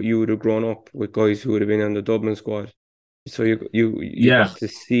 but you would have grown up with guys who would have been on the Dublin squad. So you yeah. got to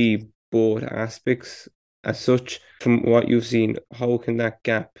see both aspects as such. From what you've seen, how can that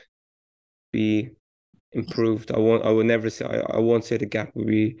gap be improved? I would never say I won't say the gap will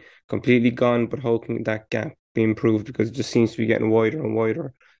be completely gone, but how can that gap be improved? Because it just seems to be getting wider and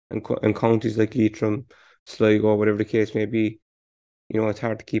wider, and counties like Leitrim, Sligo, whatever the case may be, it's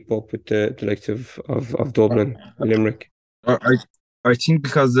hard to keep up with the likes of Dublin, Limerick. I I think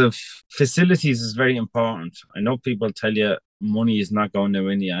because of facilities is very important. I know people tell you money is not going to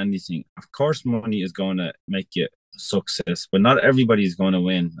win you anything. Of course, money is going to make you success, but not everybody is going to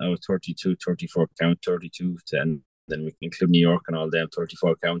win out of 32, 34 count, 32 to, and then we can include New York and all them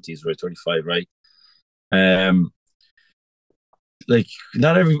 34 counties, right? 35, right? Um, like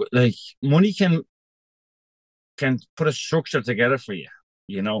not every like money can put a structure together for you.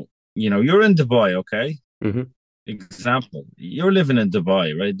 You're in Dubai, okay? Mm-hmm. Example, you're living in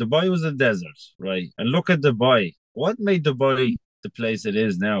Dubai, right? Dubai was a desert, right? And look at Dubai. What made Dubai the place it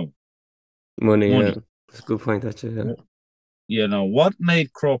is now? Money, yeah. Money. That's a good point, actually. Yeah. What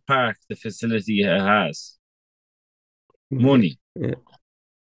made Crow Park the facility it has? Money. Money. Yeah.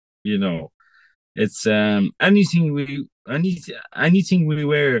 You know, it's anything we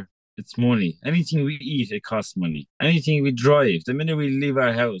wear, it's money. Anything we eat, it costs money. Anything we drive, the minute we leave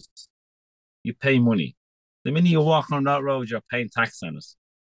our house, you pay money. The minute you walk on that road, you're paying tax on it.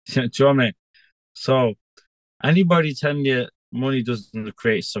 Do you know what I mean? So anybody telling you money doesn't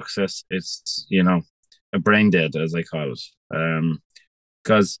create success, it's a brain dead, as I call it.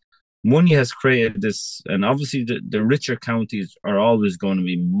 Because money has created this, and obviously the richer counties are always going to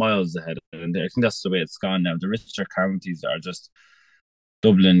be miles ahead, and I think that's the way it's gone now. The richer counties are just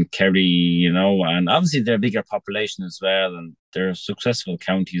Dublin, Kerry, and obviously they're bigger population as well, and they're successful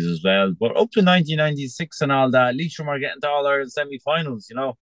counties as well. But up to 1996 and all that, Leitrim are getting to all our semi-finals.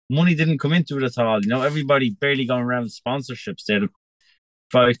 Money didn't come into it at all. Everybody barely going around with sponsorships. They're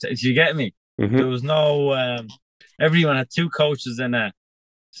five. Do you get me? There Mm-hmm. was no. Everyone had two coaches and a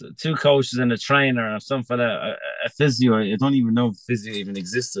trainer or some fella, a physio. I don't even know if physio even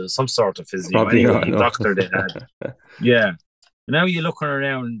existed. Some sort of physio. Probably not, Anyway, no. doctor they had. Yeah. Now you're looking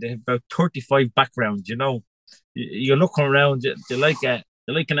around, they have about 35 backgrounds, You're looking around, they're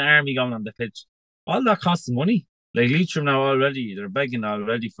like an army going on the pitch. All that costs money. Like Leitrim now already, they're begging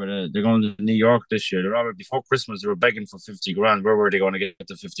already they're going to New York this year. They're already, before Christmas, they were begging for 50 grand. Where were they going to get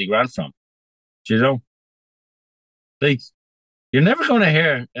the 50 grand from? Do you know? Like, you're never going to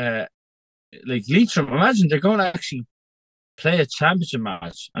hear, like Leitrim, imagine they're going to actually play a championship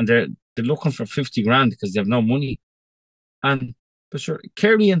match and they're looking for 50 grand because they have no money. And but sure,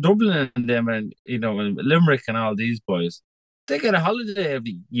 Kerry and Dublin and them and Limerick and all these boys, they get a holiday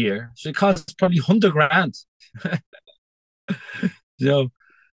every year. So it costs probably 100 grand. So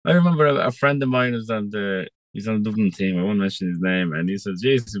I remember a friend of mine was he's on the Dublin team. I won't mention his name, and he said,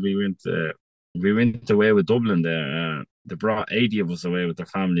 "Jesus, we went away with Dublin there. They brought 80 of us away with their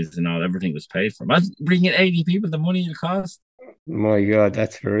families and all. Everything was paid for. Imagine bringing 80 people, the money it cost. My God,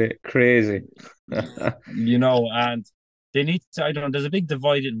 that's crazy. And they need to, I don't know, there's a big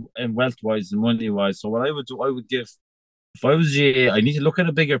divide in wealth wise and money wise. So what I would do, I would give, if I was GA, I need to look at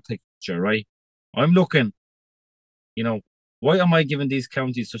a bigger picture, right? I'm looking, you know, why am I giving these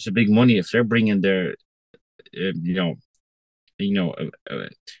counties such a big money if they're bringing their, uh, you know, you know,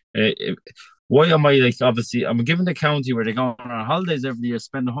 why am I like, obviously, I'm giving the county where they're going on holidays every year,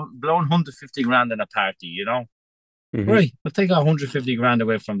 blowing 150 grand in a party. Mm-hmm. Right, I'll take 150 grand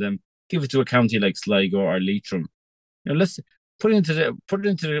away from them, give it to a county like Sligo or Leitrim. Let's put it into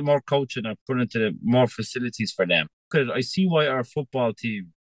the more coaching or put it into the more facilities for them. Because I see why our football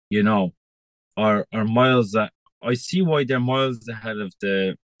team, are miles that I see why they're miles ahead of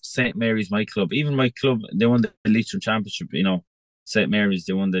the St. Mary's, my club. Even my club, they won the Leitrim Championship, St. Mary's,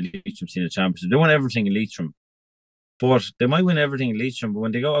 they won the Leitrim Senior Championship. They won everything in Leitrim. But they might win everything in Leitrim, but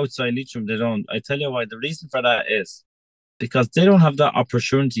when they go outside Leitrim, they don't. I tell you why. The reason for that is because they don't have that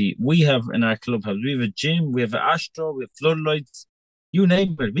opportunity we have in our clubhouse. We have a gym, we have an Astro, we have floodlights, you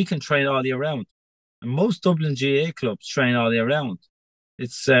name it. We can train all year round. And most Dublin GA clubs train all year round.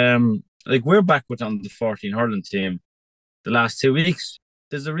 It's like we're back with on the 14 hurling team the last 2 weeks.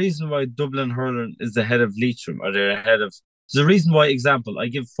 There's a reason why Dublin hurling is ahead of Leitrim, or they're ahead of. There's a reason why. Example, I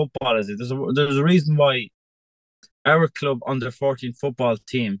give football as it. There's a reason why our club under 14 football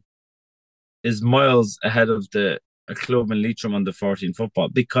team is miles ahead of a club in Leitrim under 14 football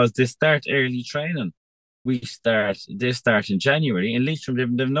because they start early training. They start in January. In Leitrim,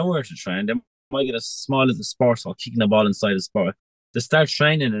 they've nowhere to train. They might get a small little sports hall kicking the ball inside the sport. They start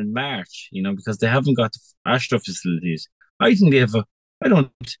training in March, because they haven't got the Astro facilities. I think they have I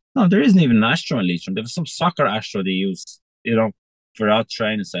don't, no, there isn't even an Astro in Leitrim. They have some soccer Astro they use, for that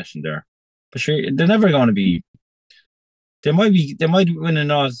training session there. But sure, they're never going to be they might win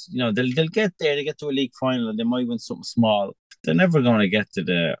a Oz, they'll get there, they get to a league final and they might win something small. They're never gonna get to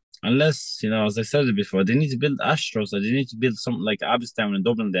the unless, as I said it before, they need to build Astros or they need to build something like Abbottstown in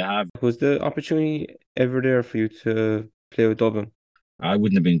Dublin they have. Was the opportunity ever there for you to play with Dublin? I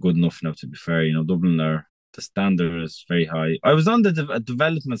wouldn't have been good enough now to be fair, Dublin are the standard is very high. I was on the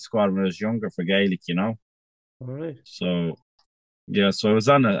development squad when I was younger for Gaelic, All right. So yeah, so I was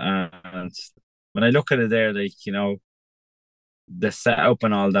on it, and when I look at it there, like the setup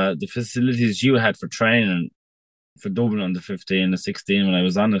and all that, the facilities you had for training for Dublin on the 15, the 16 when I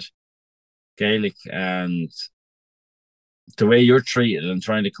was on it, Gaelic, and the way you're treated and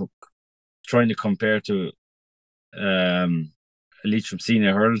trying to compare to Leitrim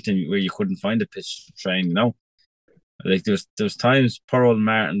senior hurling team where you couldn't find a pitch to train, Like there's times poor old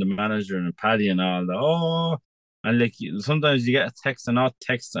Martin, the manager, and Paddy and all that. Oh, and like sometimes you get a text and not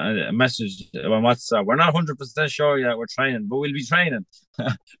text a message on WhatsApp. We're not 100% sure yet. We're training, but we'll be training.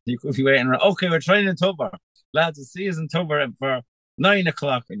 You could be waiting. Okay, we're training in Tubber, lads. The season Tubber for 9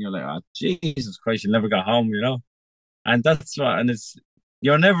 o'clock, and you're like, oh Jesus Christ, you never got home. And that's what. And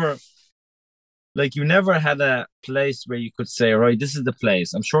you're never like you never had a place where you could say, right, this is the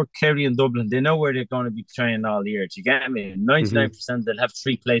place. I'm sure Kerry and Dublin, they know where they're going to be training all year. Do you get me? 99% they'll have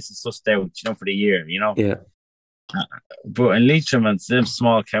 3 places sussed out, for the year. Yeah. But in Leitrim and them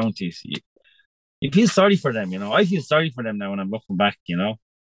small counties, you feel sorry for them. I feel sorry for them now when I'm looking back.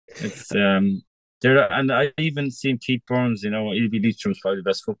 It's there, and I even seen Pete Burns. He'll be Leitrim's probably the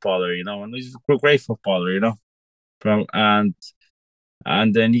best footballer. And he's a great footballer.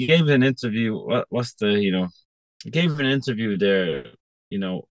 And then he gave an interview. He gave an interview there.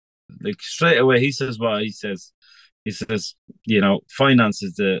 Like straight away, he says what he says. He says, finance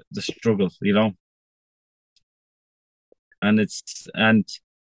is the struggle. And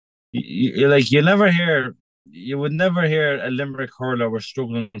you would never hear a Limerick hurler we're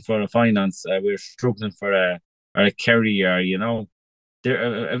struggling for a finance. We're struggling for a Kerry or.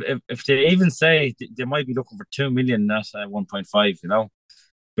 If they even say they might be looking for 2 million, not 1.5,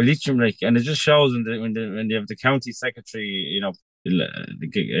 But Leitrim, and it just shows when they have the county secretary, on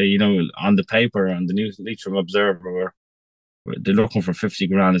the paper on the New Leitrim Observer, where they're looking for 50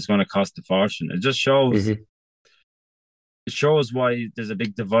 grand. It's going to cost a fortune. It just shows. It shows why there's a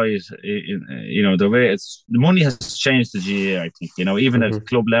big divide in the way the money has changed the GAA. I think even at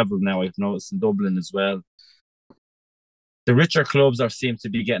club level now. I've noticed in Dublin as well. The richer clubs seem to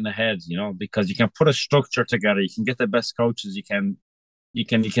be getting ahead, because you can put a structure together. You can get the best coaches. You can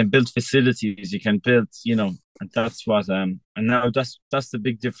build facilities. You can build, and that's what. And now that's the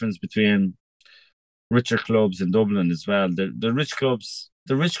big difference between richer clubs in Dublin as well. The rich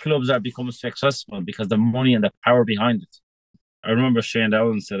clubs are becoming successful because the money and the power behind it. I remember Shane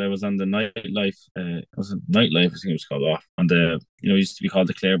Dowling said I was on the Nightlife. Was it Nightlife? I think it was called off on the. It used to be called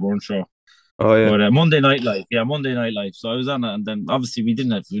the Claire Bourne Show. Oh yeah. But Monday Night Live, Monday Night Live. So I was on it, and then obviously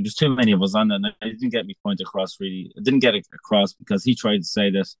there's too many of us on it, and I didn't get my point across really. I didn't get it across because he tried to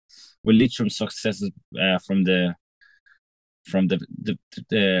say that Leitrim's successes from the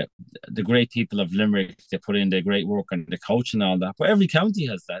great people of Limerick, they put in the great work and the coach and all that. But every county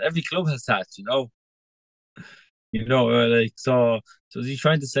has that. Every club has that. So is he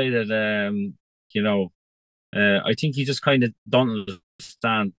trying to say that I think he just kind of don't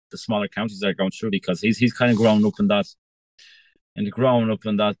understand the smaller counties are going through because he's kind of grown up in that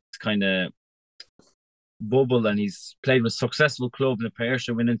kind of bubble, and he's played with successful club in the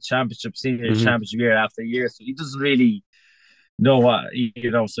Persia, winning championship, senior championship year after year. So he doesn't really know what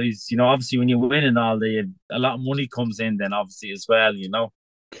So he's obviously when you win and all, a lot of money comes in then obviously as well.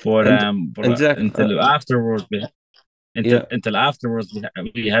 But Zach, until afterwards, we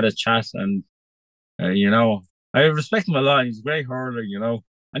had a chat, and I respect him a lot. He's a great hurler,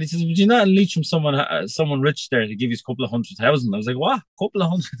 And he says, "Would you not Leitrim someone rich there to give you a couple of 100,000?" I was like, "What? A couple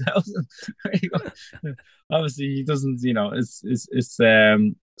of 100,000?" Obviously, he doesn't. It's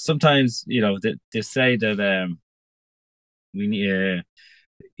sometimes they say that we need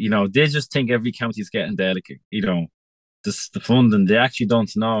they just think every county is getting delicate. The funding, they actually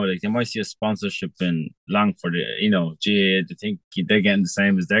don't know. Like they might see a sponsorship in Longford, GAA, they think they're getting the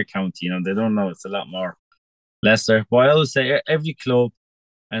same as their county. They don't know it's a lot more lesser. But I always say every club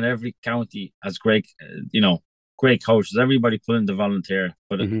and every county has great coaches. Everybody put in the volunteer,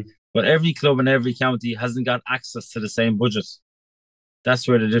 but every club and every county hasn't got access to the same budget. That's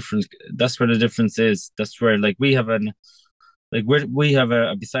where the difference. That's where the difference is. That's where we have we have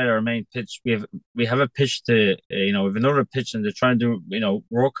beside our main pitch, we have a pitch to we have another pitch, and they're trying to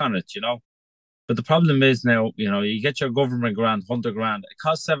work on it. But the problem is now you get your government grant, 100 grand. It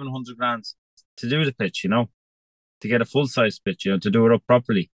costs 700 grand to do the pitch. To get a full size pitch, to do it up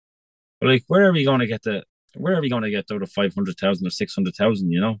properly. But where are we going to get out of 500,000 or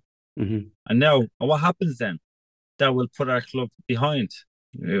 600,000? And now what happens then? That will put our club behind.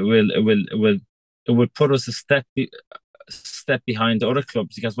 It will put us a step behind the other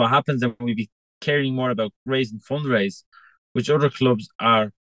clubs, because what happens then caring more about raising fundraise, which other clubs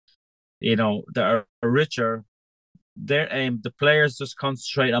are, that are richer. Their aim, the players just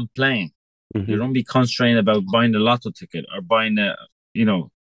concentrate on playing. You Mm-hmm. don't be constrained about buying a lotto ticket or buying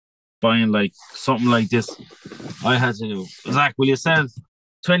like something like this. I had to do. Zach, will you send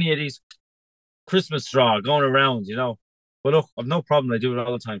 20 of these Christmas straw going around, But look, I've no problem. I do it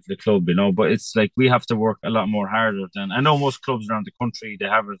all the time for the club, But it's like we have to work a lot more harder than I know most clubs around the country. They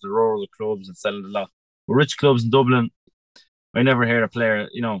have the rural clubs and selling a lot. But rich clubs in Dublin, I never heard a player,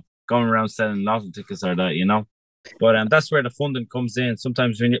 going around selling lotto tickets or that. But that's where the funding comes in.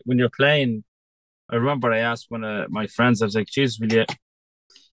 Sometimes when you're playing, I remember I asked one of my friends, I was like, "Jesus,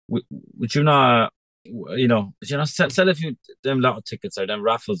 would you not, sell a few them lotto tickets or them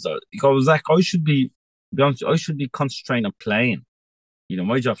raffles?" He goes, "Zach, be honest, I should be concentrating on playing.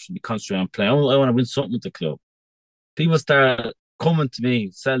 My job should be concentrating on playing. I want to win something with the club." People start coming to me,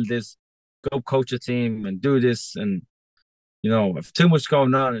 sell this, go coach a team, and do this, and if too much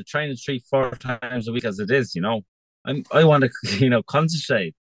going on and training 3-4 times a week as it is, I want to,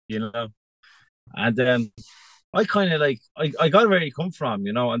 concentrate, and then I kind of like I got where he come from,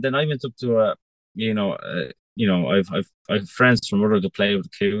 and then I went up to I've friends from other to play with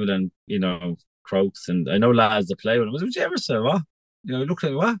Cool and Crokes, and I know lads that play with him. Would you ever say what? He looked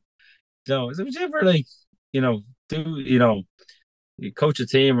at me, what? I said, would you ever do you coach a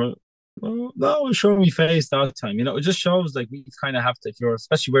team or well, no, show me face that time. It just shows like we kind of have to, if you're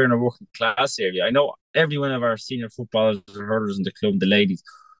especially we're in a working class area. I know every one of our senior footballers or hurlers in the club, the ladies,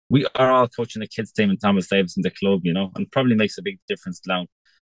 we are all coaching the kids team in Thomas Davis in the club, and probably makes a big difference now.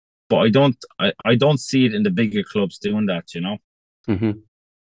 But I don't see it in the bigger clubs doing that, Mm-hmm.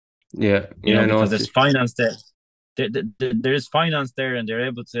 Yeah, yeah, no, because there's finance there. There is finance there, and they're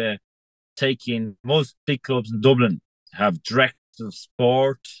able to take in most big clubs in Dublin have director of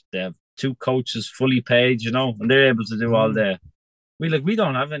sport. They have 2 coaches fully paid, and they're able to do all the. We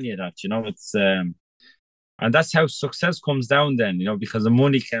don't have any of that, It's and that's how success comes down then, because the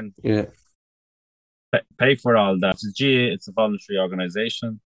money can pay for all that. It's a voluntary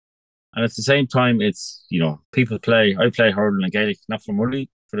organization, and at the same time, it's people play. I play hurling and Gaelic not for money,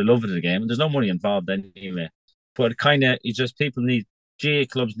 for the love of the game. And there's no money involved anyway. But it's just people need GA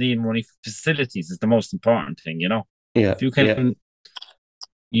clubs need money for facilities is the most important thing, Yeah. If you can,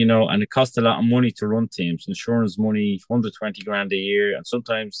 and it costs a lot of money to run teams, insurance money, 120 grand a year, and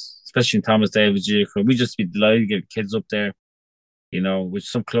sometimes, especially in Thomas Davis GA club, we just be delighted to get kids up there, which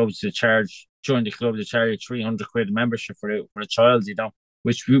some clubs join the club, they charge 300 quid membership for a child,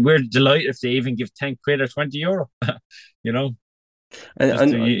 which we're delighted if they even give 10 quid or 20 euro, And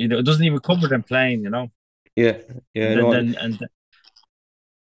it doesn't even cover them playing, Yeah, yeah, no,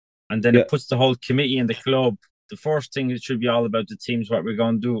 and then it puts the whole committee in the club. The first thing it should be all about the teams, what we're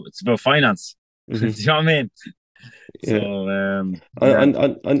going to do. It's about finance. Mm-hmm. Do you know what I mean? Yeah. So,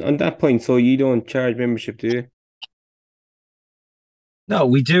 on that point, so you don't charge membership, do you? No,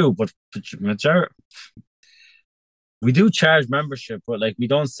 we do, but we do charge membership, but we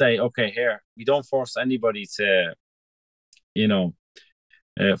don't say, okay, here, we don't force anybody to,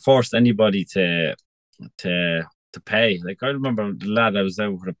 to pay. I remember the lad I was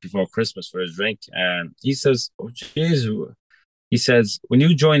out with before Christmas for a drink, and he says, "Oh, jeez," he says, "when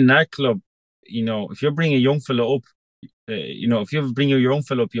you join that club, if you're bringing a young fellow up, if you bring your young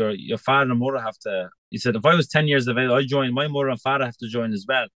fellow up, your father and mother have to." He said, "If I was 10 years of age, I join. My mother and father have to join as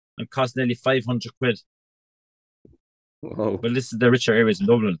well, and cost nearly 500 quid." Wow. Well, this is the richer areas in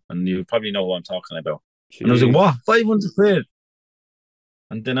Dublin, and you probably know who I'm talking about. Jeez. And I was like, "What? 500 quid?"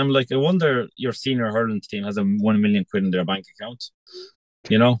 And then I'm like, I wonder your senior hurling team has a 1 million quid in their bank account,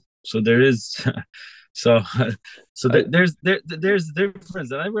 So there is, there's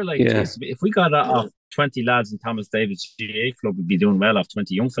difference. And I were like, if we got off 20 lads in Thomas Davis GA club, we'd be doing well off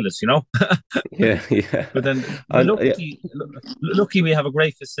 20 young fellas, Yeah, yeah. But then lucky we have a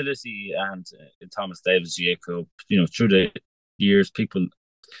great facility, and in Thomas Davis GA club, through the years, people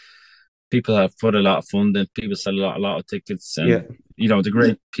have put a lot of funding. People sell a lot of tickets, and the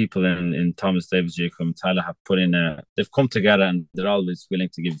great people in Thomas Davis, Jacob and Tyler have put in. They've come together, and they're always willing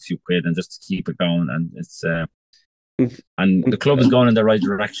to give a few quid and just to keep it going. And it's and the club is going in the right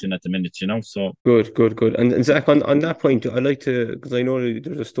direction at the minute, So good. And Zach, on that point, I'd like to, because I know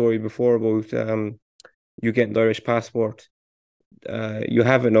there's a story before about you getting the Irish passport. You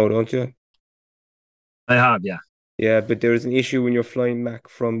have it now, don't you? I have, yeah. Yeah, but there was an issue when you're flying back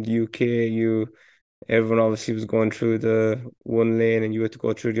from the UK. Everyone obviously was going through the one lane, and you had to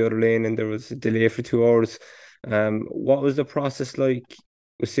go through the other lane, and there was a delay for 2 hours. What was the process like?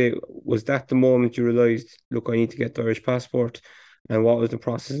 Was that the moment you realised, look, I need to get the Irish passport, and what was the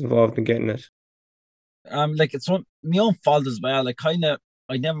process involved in getting it? like it's one my own fault as well. Like kind of,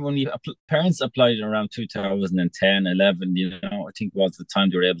 I never when we parents applied around 2010, 11. You know, I think was the time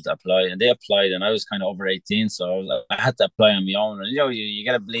they were able to apply, and they applied, and I was kind of over 18, so I had to apply on my own. And you know, you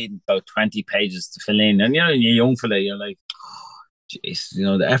get a bleeding about 20 pages to fill in, and you know, you're young fella, you're like, jeez, you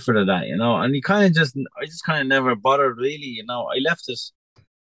know, the effort of that, you know, and you kind of just, I just kind of never bothered really, you know. I left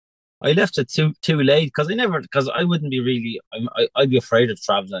it too late because I wouldn't be really I'd be afraid of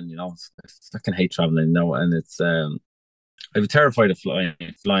traveling, you know. I fucking hate traveling, you know, and it's I'm terrified of flying.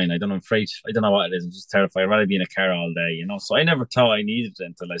 I don't know, I'm afraid I don't know what it is. I'm just terrified. I'd rather be in a car all day, you know. So I never thought I needed it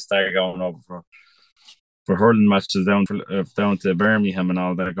until I started going over for hurling matches down to Birmingham and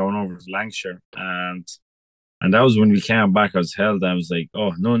all that, going over to Lancashire, and that was when we came back. I was held. I was like,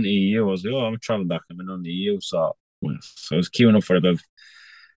 oh, none EU. I was like, oh, I'm traveling back. I'm in none EU. So I was queuing up for about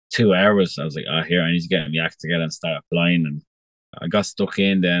 2 hours. I was like, oh, here, I need to get my act together and start applying. And I got stuck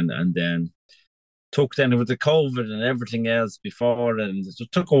in then, and then with the COVID and everything else before, and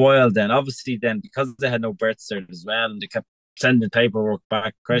it took a while. Then, obviously, then because they had no birth cert as well, and they kept sending paperwork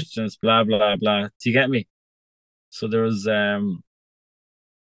back, questions, blah blah blah. Do you get me? So there was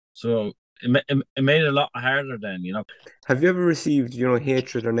so it made it a lot harder then, you know. Have you ever received,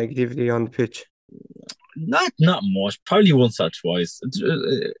 hatred or negativity on the pitch? Not much, probably once or twice.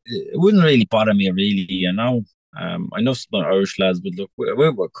 It wouldn't really bother me really, you know. I know some Irish lads, but look,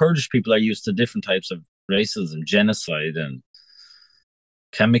 we're Kurdish people are used to different types of racism, genocide, and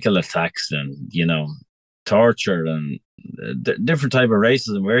chemical attacks, and you know, torture, and different type of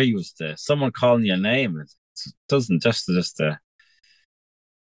racism. We're used to someone calling your name. It doesn't just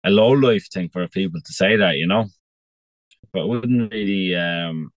a low life thing for people to say that, you know. But it wouldn't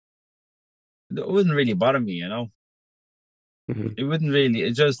really bother me, you know. Mm-hmm. It wouldn't really.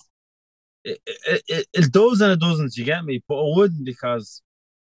 It just it does and it doesn't. You get me? But it wouldn't because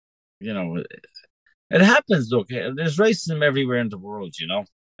you know it happens. Look, there's racism everywhere in the world. You know,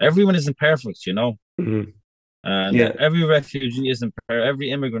 everyone isn't perfect. You know, Mm-hmm. and Yeah. every refugee isn't perfect.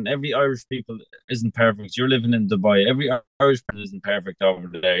 Every immigrant, every Irish people isn't perfect. You're living in Dubai. Every Irish person isn't perfect over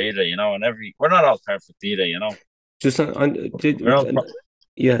there either. You know, and we're not all perfect either. You know, Just we're all.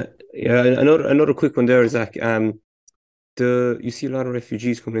 yeah, yeah. Another quick one there, Zach. You see a lot of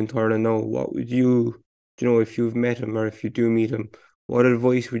refugees coming into Ireland now. What would if you've met them or if you do meet them, what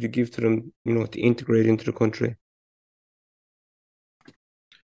advice would you give to them, to integrate into the country?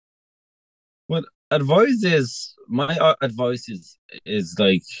 What advice is my advice is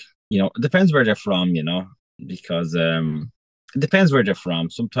like, you know, it depends where they're from, you know, because it depends where they're from.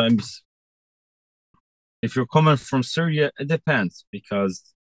 Sometimes if you're coming from Syria, it depends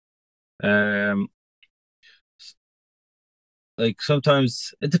because um like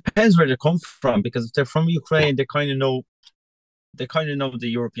sometimes it depends where they come from, because if they're from Ukraine, they kind of know the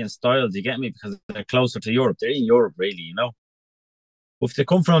European style. Do you get me? Because they're closer to Europe. They're in Europe, really, you know. But if they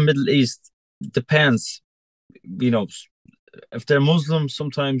come from Middle East, it depends. You know, if they're Muslim,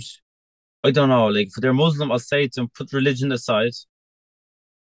 sometimes I don't know. Like if they're Muslim, I'll say to them, put religion aside.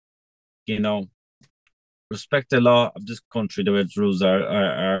 You know, respect the law of this country, the way the rules are,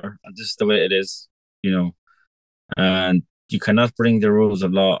 and this is the way it is. You know, and you cannot bring the rules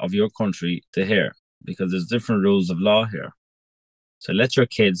of law of your country to here because there's different rules of law here. So let your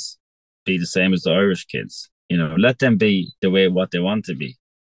kids be the same as the Irish kids. You know, let them be the way what they want to be.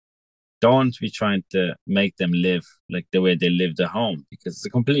 Don't be trying to make them live like the way they lived at home, because it's a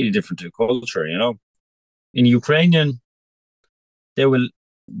completely different culture, you know. In Ukrainian, they will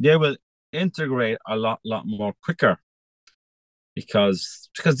integrate a lot more quicker because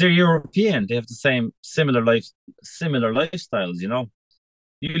they're European. They have the similar lifestyles, you know.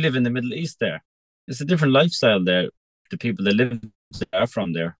 You live in the Middle East there. It's a different lifestyle there. The people that live there are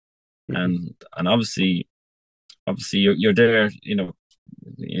from there. Mm-hmm. And obviously you're there, you know,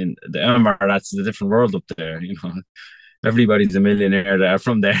 in the Emirates is a different world up there, you know. Everybody's a millionaire there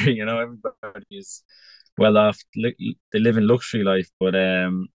from there, you know. Everybody's well off. They live in luxury life, but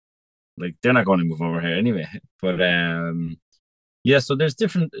like they're not going to move over here anyway. But yeah, so there's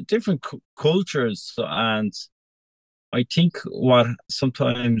different cultures, and I think what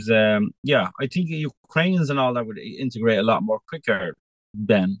sometimes yeah, I think Ukrainians and all that would integrate a lot more quicker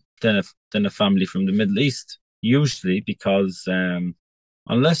than a family from the Middle East, usually, because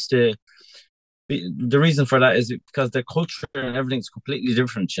unless the reason for that is because their culture and everything's completely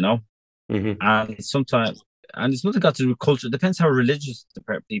different, you know. Mm-hmm. And sometimes, and it's nothing got to do with culture. It depends how religious the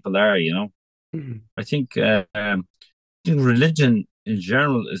people are, you know. Mm-hmm. I think religion in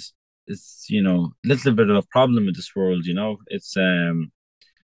general is you know, a little bit of a problem in this world, you know. It's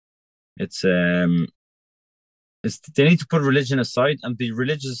they need to put religion aside and be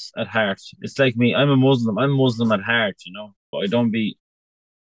religious at heart. It's like me. I'm a Muslim. I'm Muslim at heart, but I don't be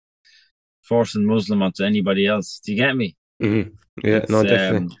forcing Muslim onto anybody else. Do you get me? Mm-hmm. Yeah, It's no,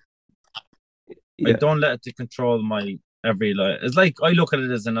 definitely. I Yeah. don't let it to control my every life. It's like I look at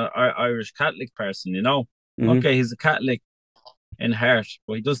it as an Irish Catholic person. Mm-hmm. Okay, he's a Catholic in heart,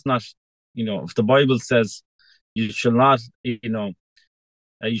 but he does not. If the Bible says you shall not, you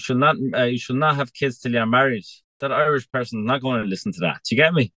should not have kids till you're married. That Irish person is not going to listen to that. Do you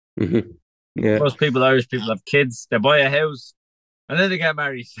get me? Mm-hmm. Yeah. Most Irish people have kids, they buy a house, and then they get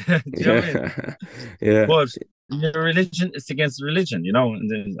married. Do you know what I mean? Yeah. Yeah. But your religion is against religion,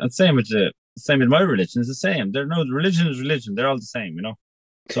 and same with my religion is the same. There no religion is religion. They're all the same.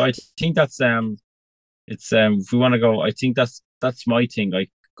 So I think that's it's if we want to go, I think that's my thing. I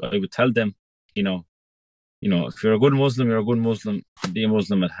would tell them, you know, if you're a good Muslim, you're a good Muslim. Be a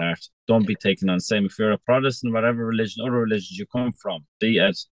Muslim at heart. Don't be taken on. Same if you're a Protestant, whatever religion, other religions you come from, be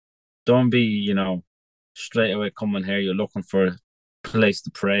it. Don't be, straight away coming here. You're looking for a place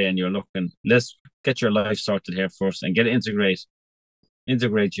to pray, and you're looking. Let's get your life sorted here first, and integrate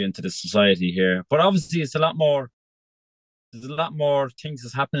you into the society here. But obviously, it's a lot more. There's a lot more things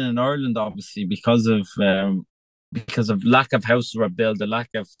that's happening in Ireland, obviously, because of lack of houses were built, the lack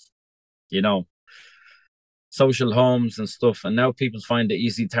of, you know, social homes and stuff, and now people find the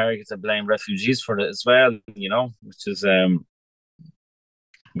easy target to blame refugees for it as well.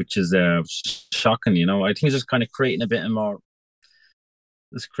 Which is shocking. I think it's just kind of creating a bit more.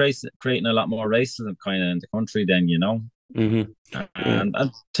 It's creating a lot more racism kind of in the country. Then Mm-hmm. Yeah. and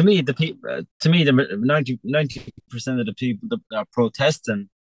to me, the people, the 90% of the people that are protesting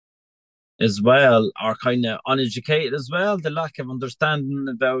as well are kind of uneducated as well. The lack of understanding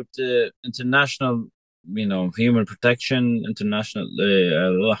about international, human protection, international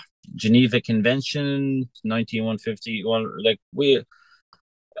Geneva Convention, 19150. Well, like we,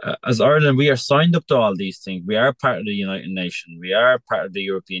 as Ireland, we are signed up to all these things. We are part of the United Nations. We are part of the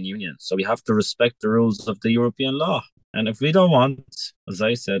European Union. So we have to respect the rules of the European law. And if we don't want, as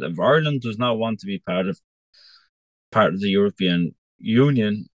I said, if Ireland does not want to be part of the European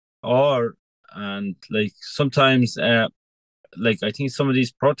Union, or and like sometimes like I think some of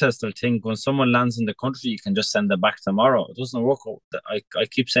these protesters think when someone lands in the country you can just send them back tomorrow. It doesn't work. I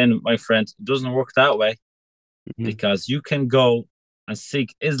keep saying, my friend, it doesn't work that way, Mm-hmm. because you can go and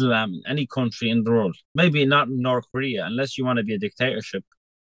seek Islam in any country in the world. Maybe not in North Korea, unless you want to be a dictatorship.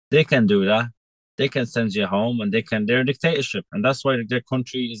 They can do that. They can send you home, and they're a dictatorship, and that's why their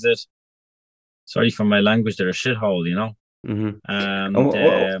country is it. Sorry for my language, they're a shithole. Mm-hmm. And that's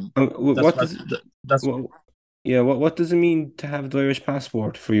What what does that's what, yeah, what does it mean to have the Irish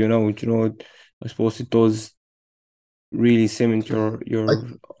passport for you now? I suppose it does really cement I, your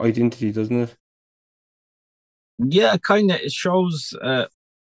identity, doesn't it? yeah, kind of. It shows.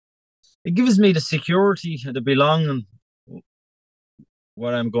 It gives me the security, the belonging,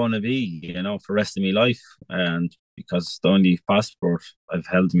 what I'm going to be, for the rest of my life, and because it's the only passport I've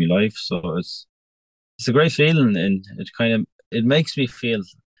held in my life, so it's a great feeling, and it makes me feel,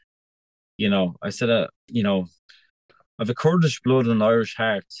 I said, I've a Kurdish blood and Irish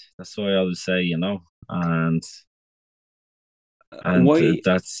heart. That's what I always say, and and Why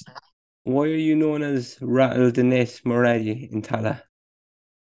that's why are you known as Rattle the Net Moradi in Tala?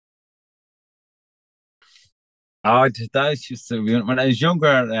 oh, that used to be when I was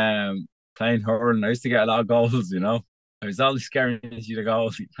younger, playing hurling. I used to get a lot of goals. I was always scaring you the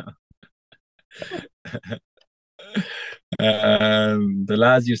goals. The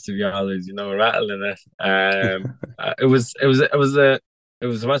lads used to be always, rattling it. It was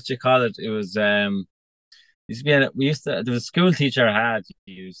what you call it. It was used to be there was a school teacher I had.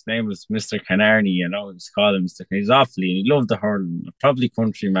 His name was Mr. Canarney. He was called him Mr. He's awfully, and he loved the hurling, probably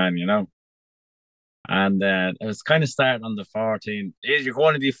countryman. And it was kind of starting on the 14. You're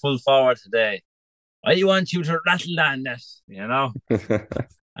going to be full forward today. I want you to rattle that net.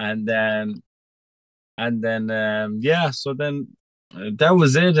 And then yeah, so then that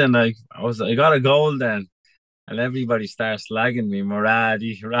was it, and I got a goal then, and everybody starts slagging me, Murad,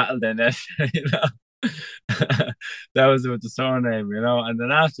 he rattled the net. That was with the surname. And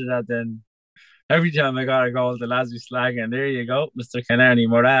then after that, then every time I got a goal, the lads be slagging, there you go, Mr. Canary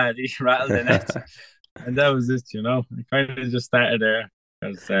Murad, he rattled the net. And that was it. I kind of just started there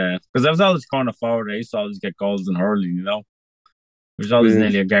because I was always corner forward. I used to always get goals in hurling. It was always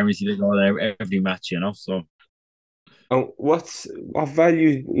Brilliant. nearly a guaranteed goal every match. So What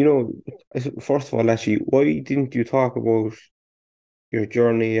value, first of all, actually, why didn't you talk about your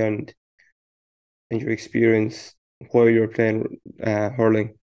journey and your experience while you were playing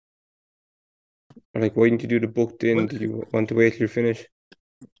hurling? Or like, why didn't you do the booked in? Well, Did you want to wait till you finish?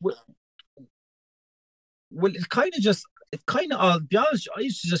 well, well, it kind of. I'll be honest. I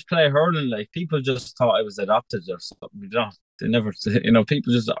used to just play hurling. Like people just thought I was adopted or something. They never.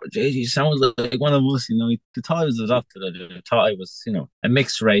 People just. Oh, JJ sounds like one of us. They thought I was adopted. They thought I was, a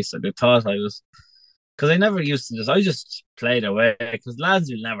mixed race. Or they thought I was. Because I never used to just. I just played away. Because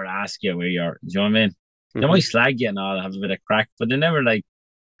lads will never ask you where you are. Do you know what I mean? They Hmm. might slag you and all, have a bit of crack, but they never like.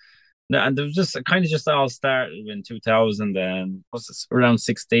 No, and there was just kind of just all started in 2000 and was this around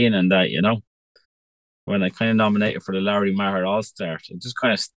 16 and that. When I kind of nominated for the Larry Maher All Star, it just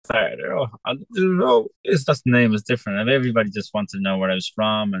kind of started. Oh, I don't know, that's the name is different, and everybody just wanted to know where I was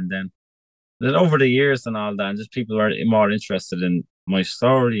from, and then over the years and all that, and just people were more interested in my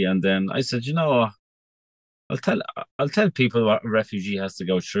story, and then I said, I'll tell I'll tell people what a refugee has to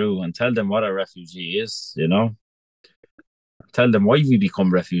go through, and tell them what a refugee is. Tell them why we become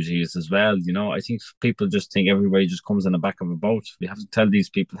refugees as well. I think people just think everybody just comes in the back of a boat. We have to tell these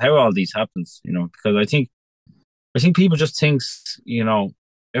people how all these happens. Because I think people just thinks,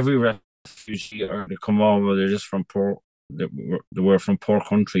 every refugee or they come over, they're just from poor, they were from poor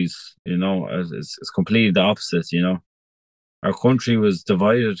countries. It's completely the opposite. Our country was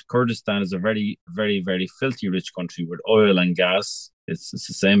divided. Kurdistan is a very, very, very filthy rich country with oil and gas. It's the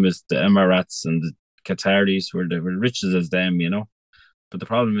same as the Emirates and the Qataris, were the riches as them. But the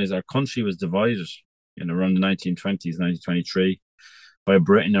problem is our country was divided, around the 1920s, 1923, by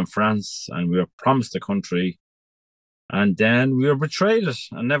Britain and France, and we were promised the country, and then we were betrayed it,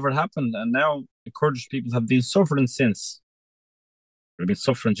 and never happened. And now the Kurdish people have been suffering since. They've been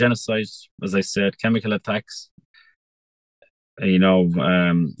suffering genocide, as I said, chemical attacks.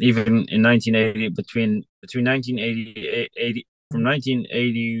 Even in 1980, between 1980, from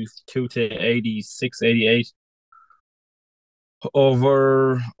 1982 to 86, 88,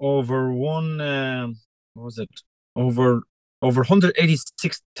 over one what was it over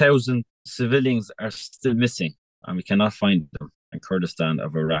 186,000 civilians are still missing, and we cannot find them in Kurdistan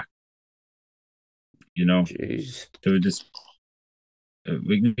of Iraq. Jeez. There was this,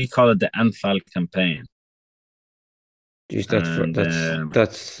 we call it the Anfal campaign, Jeez, and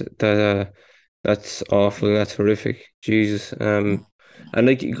that's awful. That's horrific. Jesus. And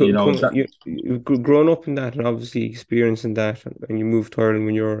like you know that you grown up in that and obviously experiencing that, and you moved to Ireland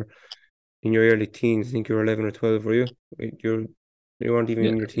when you were in your early teens. I think you were 11 or 12, were you? You weren't even yeah,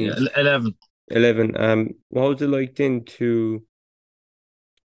 in your yeah, teens. 11. 11. What was it like then to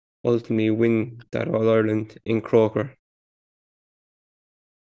ultimately win that All Ireland in Croker?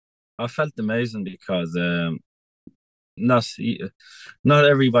 I felt amazing because not not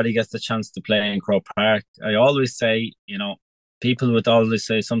everybody gets the chance to play in Croke Park. I always say, people would always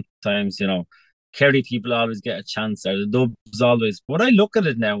say sometimes, Kerry people always get a chance, or the Dubs always. But I look at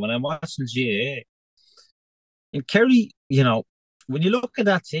it now when I'm watching GAA in Kerry, when you look at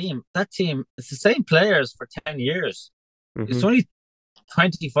that team, it's the same players for 10 years. It's Hmm. only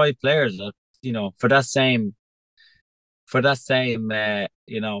 25 players, for that same.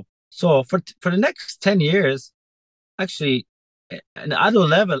 So for the next 10 years, actually, an adult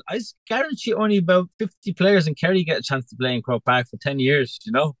level, I guarantee only about 50 players in Kerry get a chance to play in Croke Park for 10 years.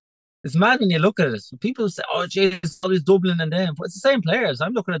 It's mad when you look at it. So people say, oh, geez, it's always Dublin and them. But it's the same players.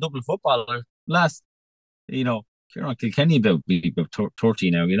 I'm looking at Dublin footballers. You know, Kieran Kilkenny about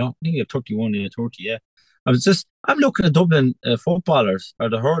 30 now, I think you're 31, yeah, 30, yeah. I'm looking at Dublin footballers or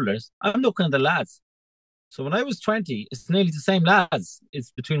the hurlers. I'm looking at the lads. So when I was 20, it's nearly the same lads.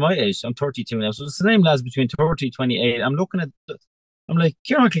 It's between my age. I'm 32 now. So it's the same lads between 30, 28. I'm like,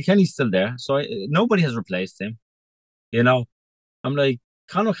 Kieran Kilkenny's still there. So nobody has replaced him. You know, I'm like,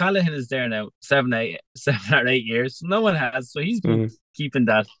 Conor Callaghan is there now, 7 or 8 years. So no one has. So he's been Hmm. keeping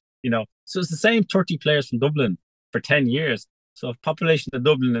that. So it's the same 30 players from Dublin for 10 years. So if population of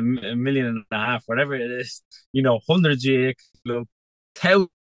Dublin, a million and a half, whatever it is, hundreds of club,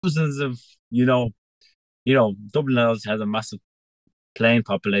 thousands of, you know, Dublin also has a massive playing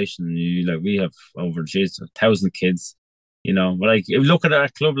population. We have over 1,000 kids. But like if you look at a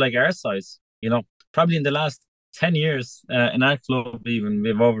club like our size, probably in the last 10 years, in our club even we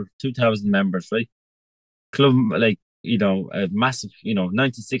have over 2,000 members, right? Club like a massive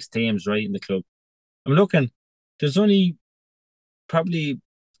 96 teams right in the club. I'm looking. There's only probably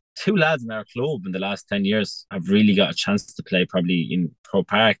two lads in our club in the last 10 years have really got a chance to play probably in Croke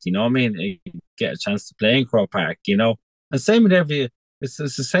Park, you know what I mean? Get a chance to play in Croke Park. And same with it's the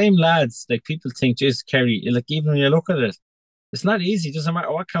same lads. Like people think, just Kerry, like even when you look at it, it's not easy. It doesn't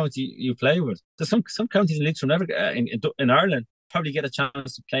matter what county you play with. There's some counties in Leitrim never in Ireland probably get a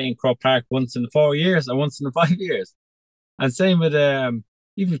chance to play in Croke Park once in 4 years or once in 5 years. And same with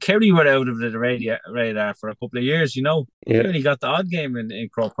even Kerry were out of the radar for a couple of years. You know, they Yeah. only got the odd game in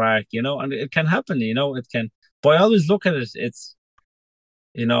Croke Park. You know, and it can happen. You know, it can. But I always look at it. It's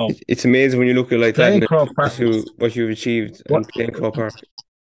you know, It's amazing when you look at it like that playing and Croke Park. what you've achieved What? and playing Croke Park.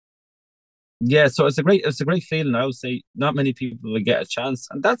 Yeah, so it's a great feeling. I would say not many people will get a chance,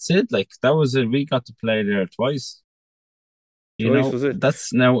 and that's it. Like that was it. We got to play there twice. You Twice know, was it?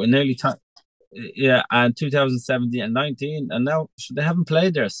 that's now nearly time. Yeah, and 2017 and 19, and now they haven't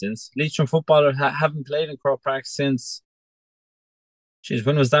played there since. Leitrim footballer haven't played in Croke Park since. Geez,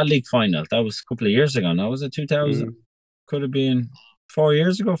 when was that league final? That was a couple of years ago. Now was it 2000? Mm. Could have been 4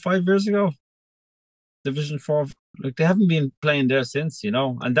 years ago, 5 years ago. Division Four, like they haven't been playing there since, you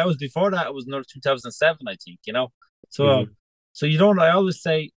know. And that was before that. It was another 2007, I think, you know. So, Mm-hmm. so you don't. I always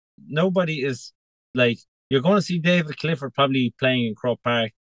say nobody is like you're going to see David Clifford probably playing in Croke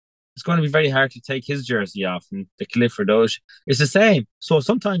Park. It's going to be very hard to take his jersey off and the Clifford Osh. It's the same. So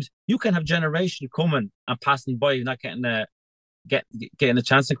sometimes you can have generation coming and passing by, not getting a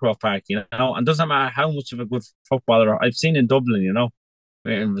chance in Croke Park, you know. And doesn't matter how much of a good footballer I've seen in Dublin, you know,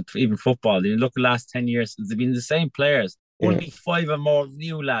 even football. You look at the last 10 years, it's been the same players, Yeah. only five or more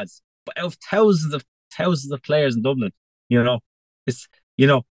new lads, but out of thousands of players in Dublin, you know, it's you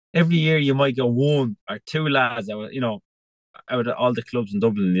know every year you might get one or two lads out of all the clubs in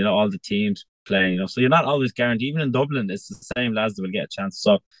Dublin, you know, all the teams playing, you know. So you're not always guaranteed. Even in Dublin, it's the same lads that will get a chance.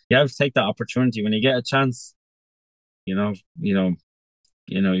 So you have to take that opportunity when you get a chance. You know, you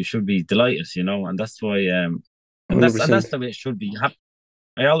know, you should be delighted. You know, and that's why, and that's 100%. the way it should be.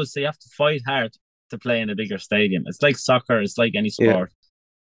 I always say you have to fight hard to play in a bigger stadium. It's like soccer. It's like any Yeah. sport.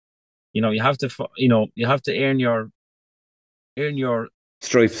 You know, you have to earn your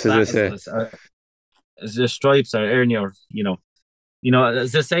Stripes, as I status say. as your stripes, or earn your,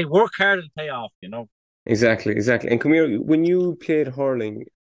 as they say, work hard and pay off. You know. Exactly, exactly. And come here, when you played hurling,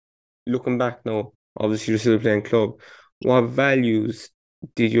 looking back now, obviously you're still playing club. What values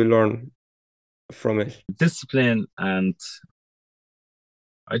did you learn from it? Discipline, and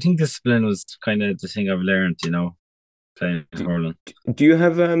I think discipline was kind of the thing I've learned, playing Do, hurling. do you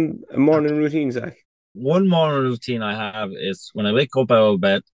have a morning routine, Zach? One morning routine I have is when I wake up out of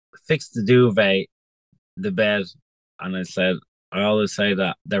bed, fix the duvet, the bed, and I always say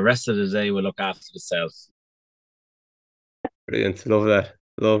that the rest of the day will look after itself. Brilliant. Love that.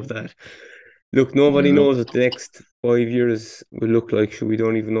 Love that. Look, You nobody know, knows what the next 5 years will look like. So we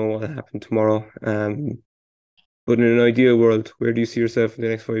don't even know what will happen tomorrow. But in an ideal world, where do you see yourself in the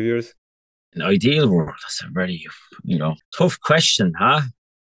next 5 years? an ideal world. That's a very, tough question, huh?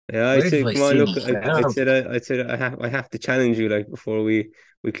 Yeah, I'd Where say, do I come on, see look, I'd myself? say that, I have to challenge you, like, before we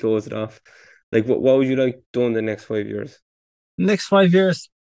close it off. Like, what would you like done in the next 5 years? Next 5 years,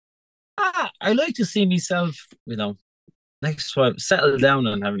 I like to see myself, next five, settle down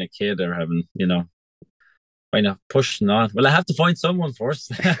and having a kid, or having, why not pushing on? Well, I have to find someone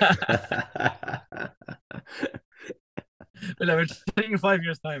first. Well, we're thinking 5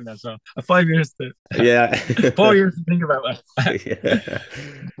 years time now, so 5 years to Yeah. 4 years to think about it. Yeah.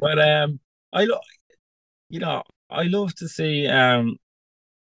 But I lo- I love to see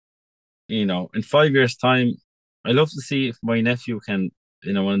in 5 years time, I love to see if my nephew can,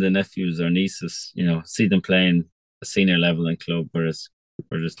 one of the nephews or nieces, see them playing a senior level in club, whereas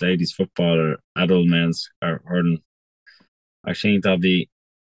ladies football or adult men's or hurling. I think that'd be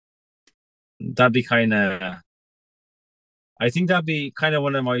kind of. I think that'd be kind of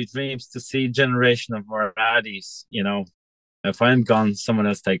one of my dreams, to see generation of Moradis. If I'm gone, someone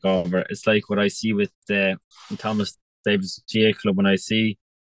else take over. It's like what I see with the Thomas Davis GA club. When I see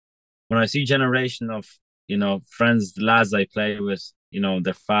generation of friends, the lads I play with,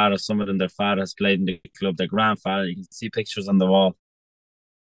 their father, some of them, their father has played in the club, their grandfather. You can see pictures on the wall.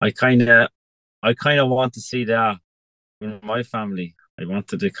 I kind of, I kind of want to see that in my family. I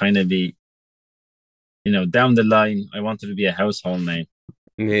wanted to kind of be, down the line. I wanted to be a household name.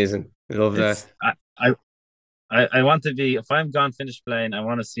 Amazing. I love that. It's I want to be, if I'm gone, finished playing, I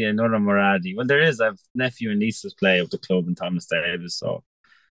want to see another Moradi. Well, there is. I've nephew and nieces play with the club in Thomas Davis, so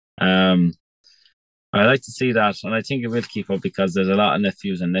um, I like to see that, and I think it will keep up, because there's a lot of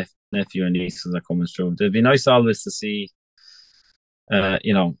nephews and nephew and nieces are coming through. It'd be nice always to see, uh,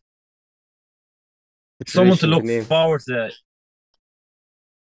 you know, The someone to tradition, the look name. forward to.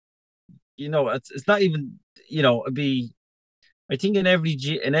 It's not even, it'd be. I think in every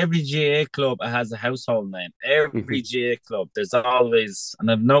GA club it has a household name. Every Hmm. GA club, there's always, and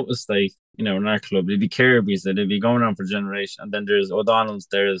I've noticed, like, in our club, there'd be Kirby's that they'd be going on for generations, and then there's O'Donnell's.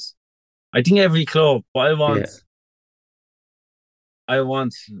 I think every club. But I want, Yeah. I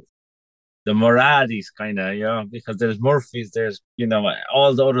want the Moradis kind of, because there's Murphys, there's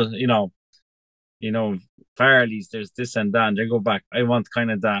all the other, Farleys, there's this and that, and they go back. I want kind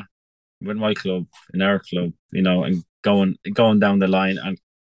of that with my club, in our club, and going down the line and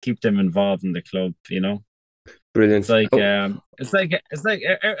keep them involved in the club. Brilliant. It's like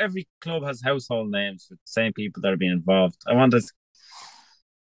every club has household names with the same people that are being involved. I want this.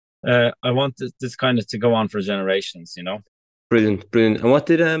 This kind of to go on for generations. Brilliant. And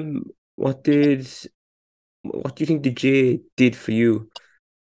what do you think the GA did for you?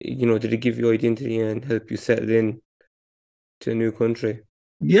 Did it give you identity and help you settle in to a new country?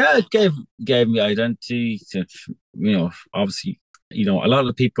 Yeah, it gave me identity. Obviously, a lot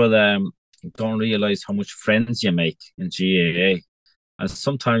of people don't realize how much friends you make in GAA. And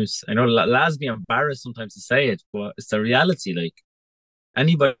sometimes I know lads be embarrassed sometimes to say it, but it's the reality. Like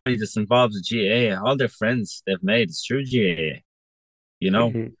anybody that's involved in GAA, all their friends they've made is through GAA.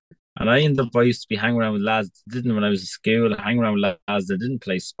 And I used to be hanging around with lads that didn't when I was in school, hang around with lads that didn't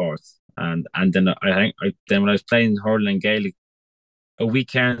play sports. And then then when I was playing hurling and Gaelic, a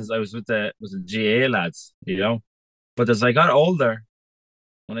weekends I was with the GAA lads, But as I got older,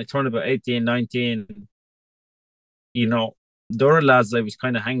 when I turned about 18, 19, the other lads I was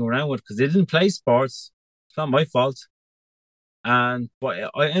kind of hanging around with because they didn't play sports. It's not my fault. But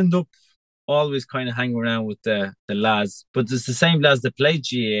I end up always kind of hanging around with the lads. But it's the same lads that played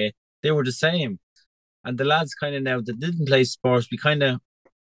GAA. They were the same. And the lads kind of now that didn't play sports, it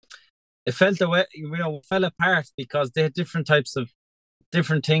felt away, fell apart because they had different types of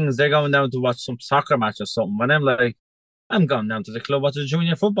different things. They're going down to watch some soccer match or something. And I'm like, I'm going down to the club watch a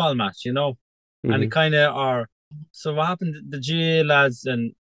junior football match, Mm-hmm. And it kind of are. So what happened? The GAA lads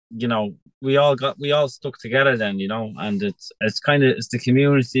and we all stuck together then, and it's the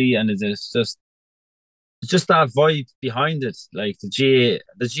community and it's just that vibe behind it. Like the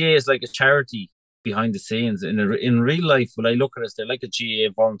GAA is like a charity behind the scenes. In real life, when I look at it, they're like a GAA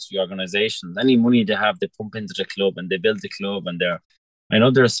voluntary organisation. Any money they have, they pump into the club and they build the club. And I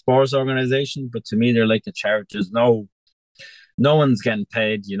know they're a sports organisation, but to me, they're like a charity. There's no one's getting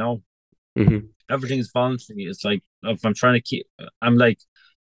paid. Mm-hmm. Everything's voluntary. It's like if I'm trying to I'm like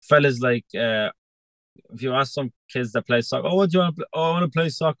fellas like if you ask some kids that play soccer, what do you want to play? Oh, I want to play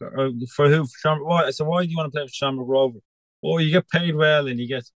soccer. Or for who? For Shamrock. Why? I said, why do you want to play for Shamrock Rover? Oh, you get paid well and you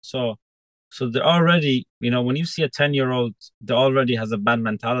get so they're already, when you see a 10-year-old, they already has a bad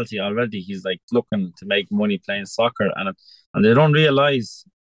mentality already. He's like looking to make money playing soccer and they don't realize,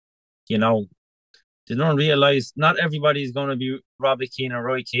 not everybody is going to be Robbie Keane or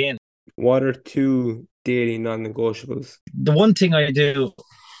Roy Keane. What are two daily non-negotiables? The one thing I do,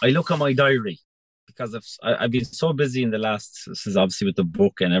 I look at my diary because I've been so busy in the last, since obviously with the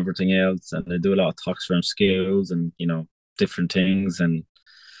book and everything else, and I do a lot of talks around skills and different things and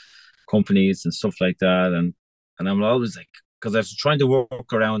companies and stuff like that, and I'm always like, because I was trying to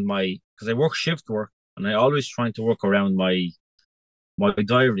work around because I work shift work and I always trying to work around my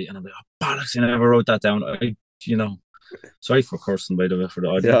diary, and I'm like, oh bollocks, I never wrote that down. Sorry for cursing, by the way, for the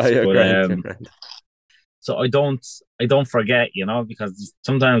audience. Yeah, but so I don't forget, because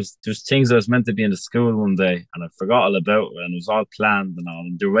sometimes there's things that was meant to be in the school one day and I forgot all about it and it was all planned and all,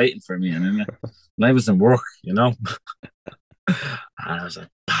 and they're waiting for me. And I was in work, and I was like,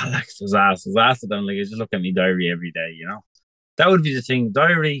 bollocks, I was asked it. I'm like, I just look at my diary every day, That would be the thing,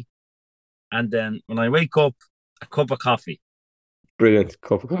 diary. And then when I wake up, a cup of coffee. Brilliant.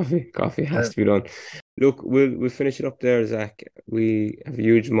 Cup of coffee. Coffee has to be done. Look, we'll finish it up there, Zach. We have a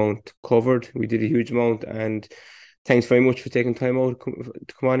huge amount covered. We did a huge amount, and thanks very much for taking time out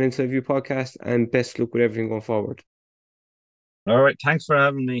to come on Inside View podcast, and best luck with everything going forward. All right. Thanks for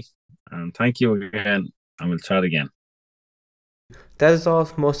having me. And thank you again. And we'll chat again. That is all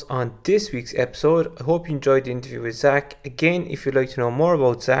from us on this week's episode. I hope you enjoyed the interview with Zach. Again, if you'd like to know more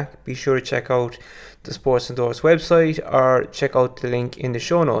about Zach, be sure to check out the Sports Indoors website or check out the link in the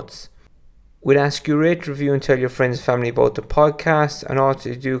show notes. We'd ask you to rate, review and tell your friends and family about the podcast, and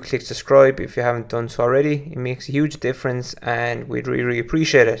also do click subscribe if you haven't done so already. It makes a huge difference and we'd really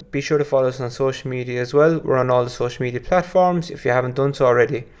appreciate it. Be sure to follow us on social media as well. We're on all the social media platforms if you haven't done so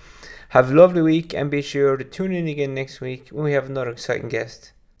already. Have a lovely week and be sure to tune in again next week when we have another exciting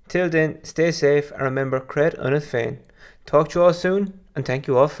guest. Till then, stay safe and remember, cred unat féin. Talk to you all soon and thank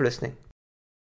you all for listening.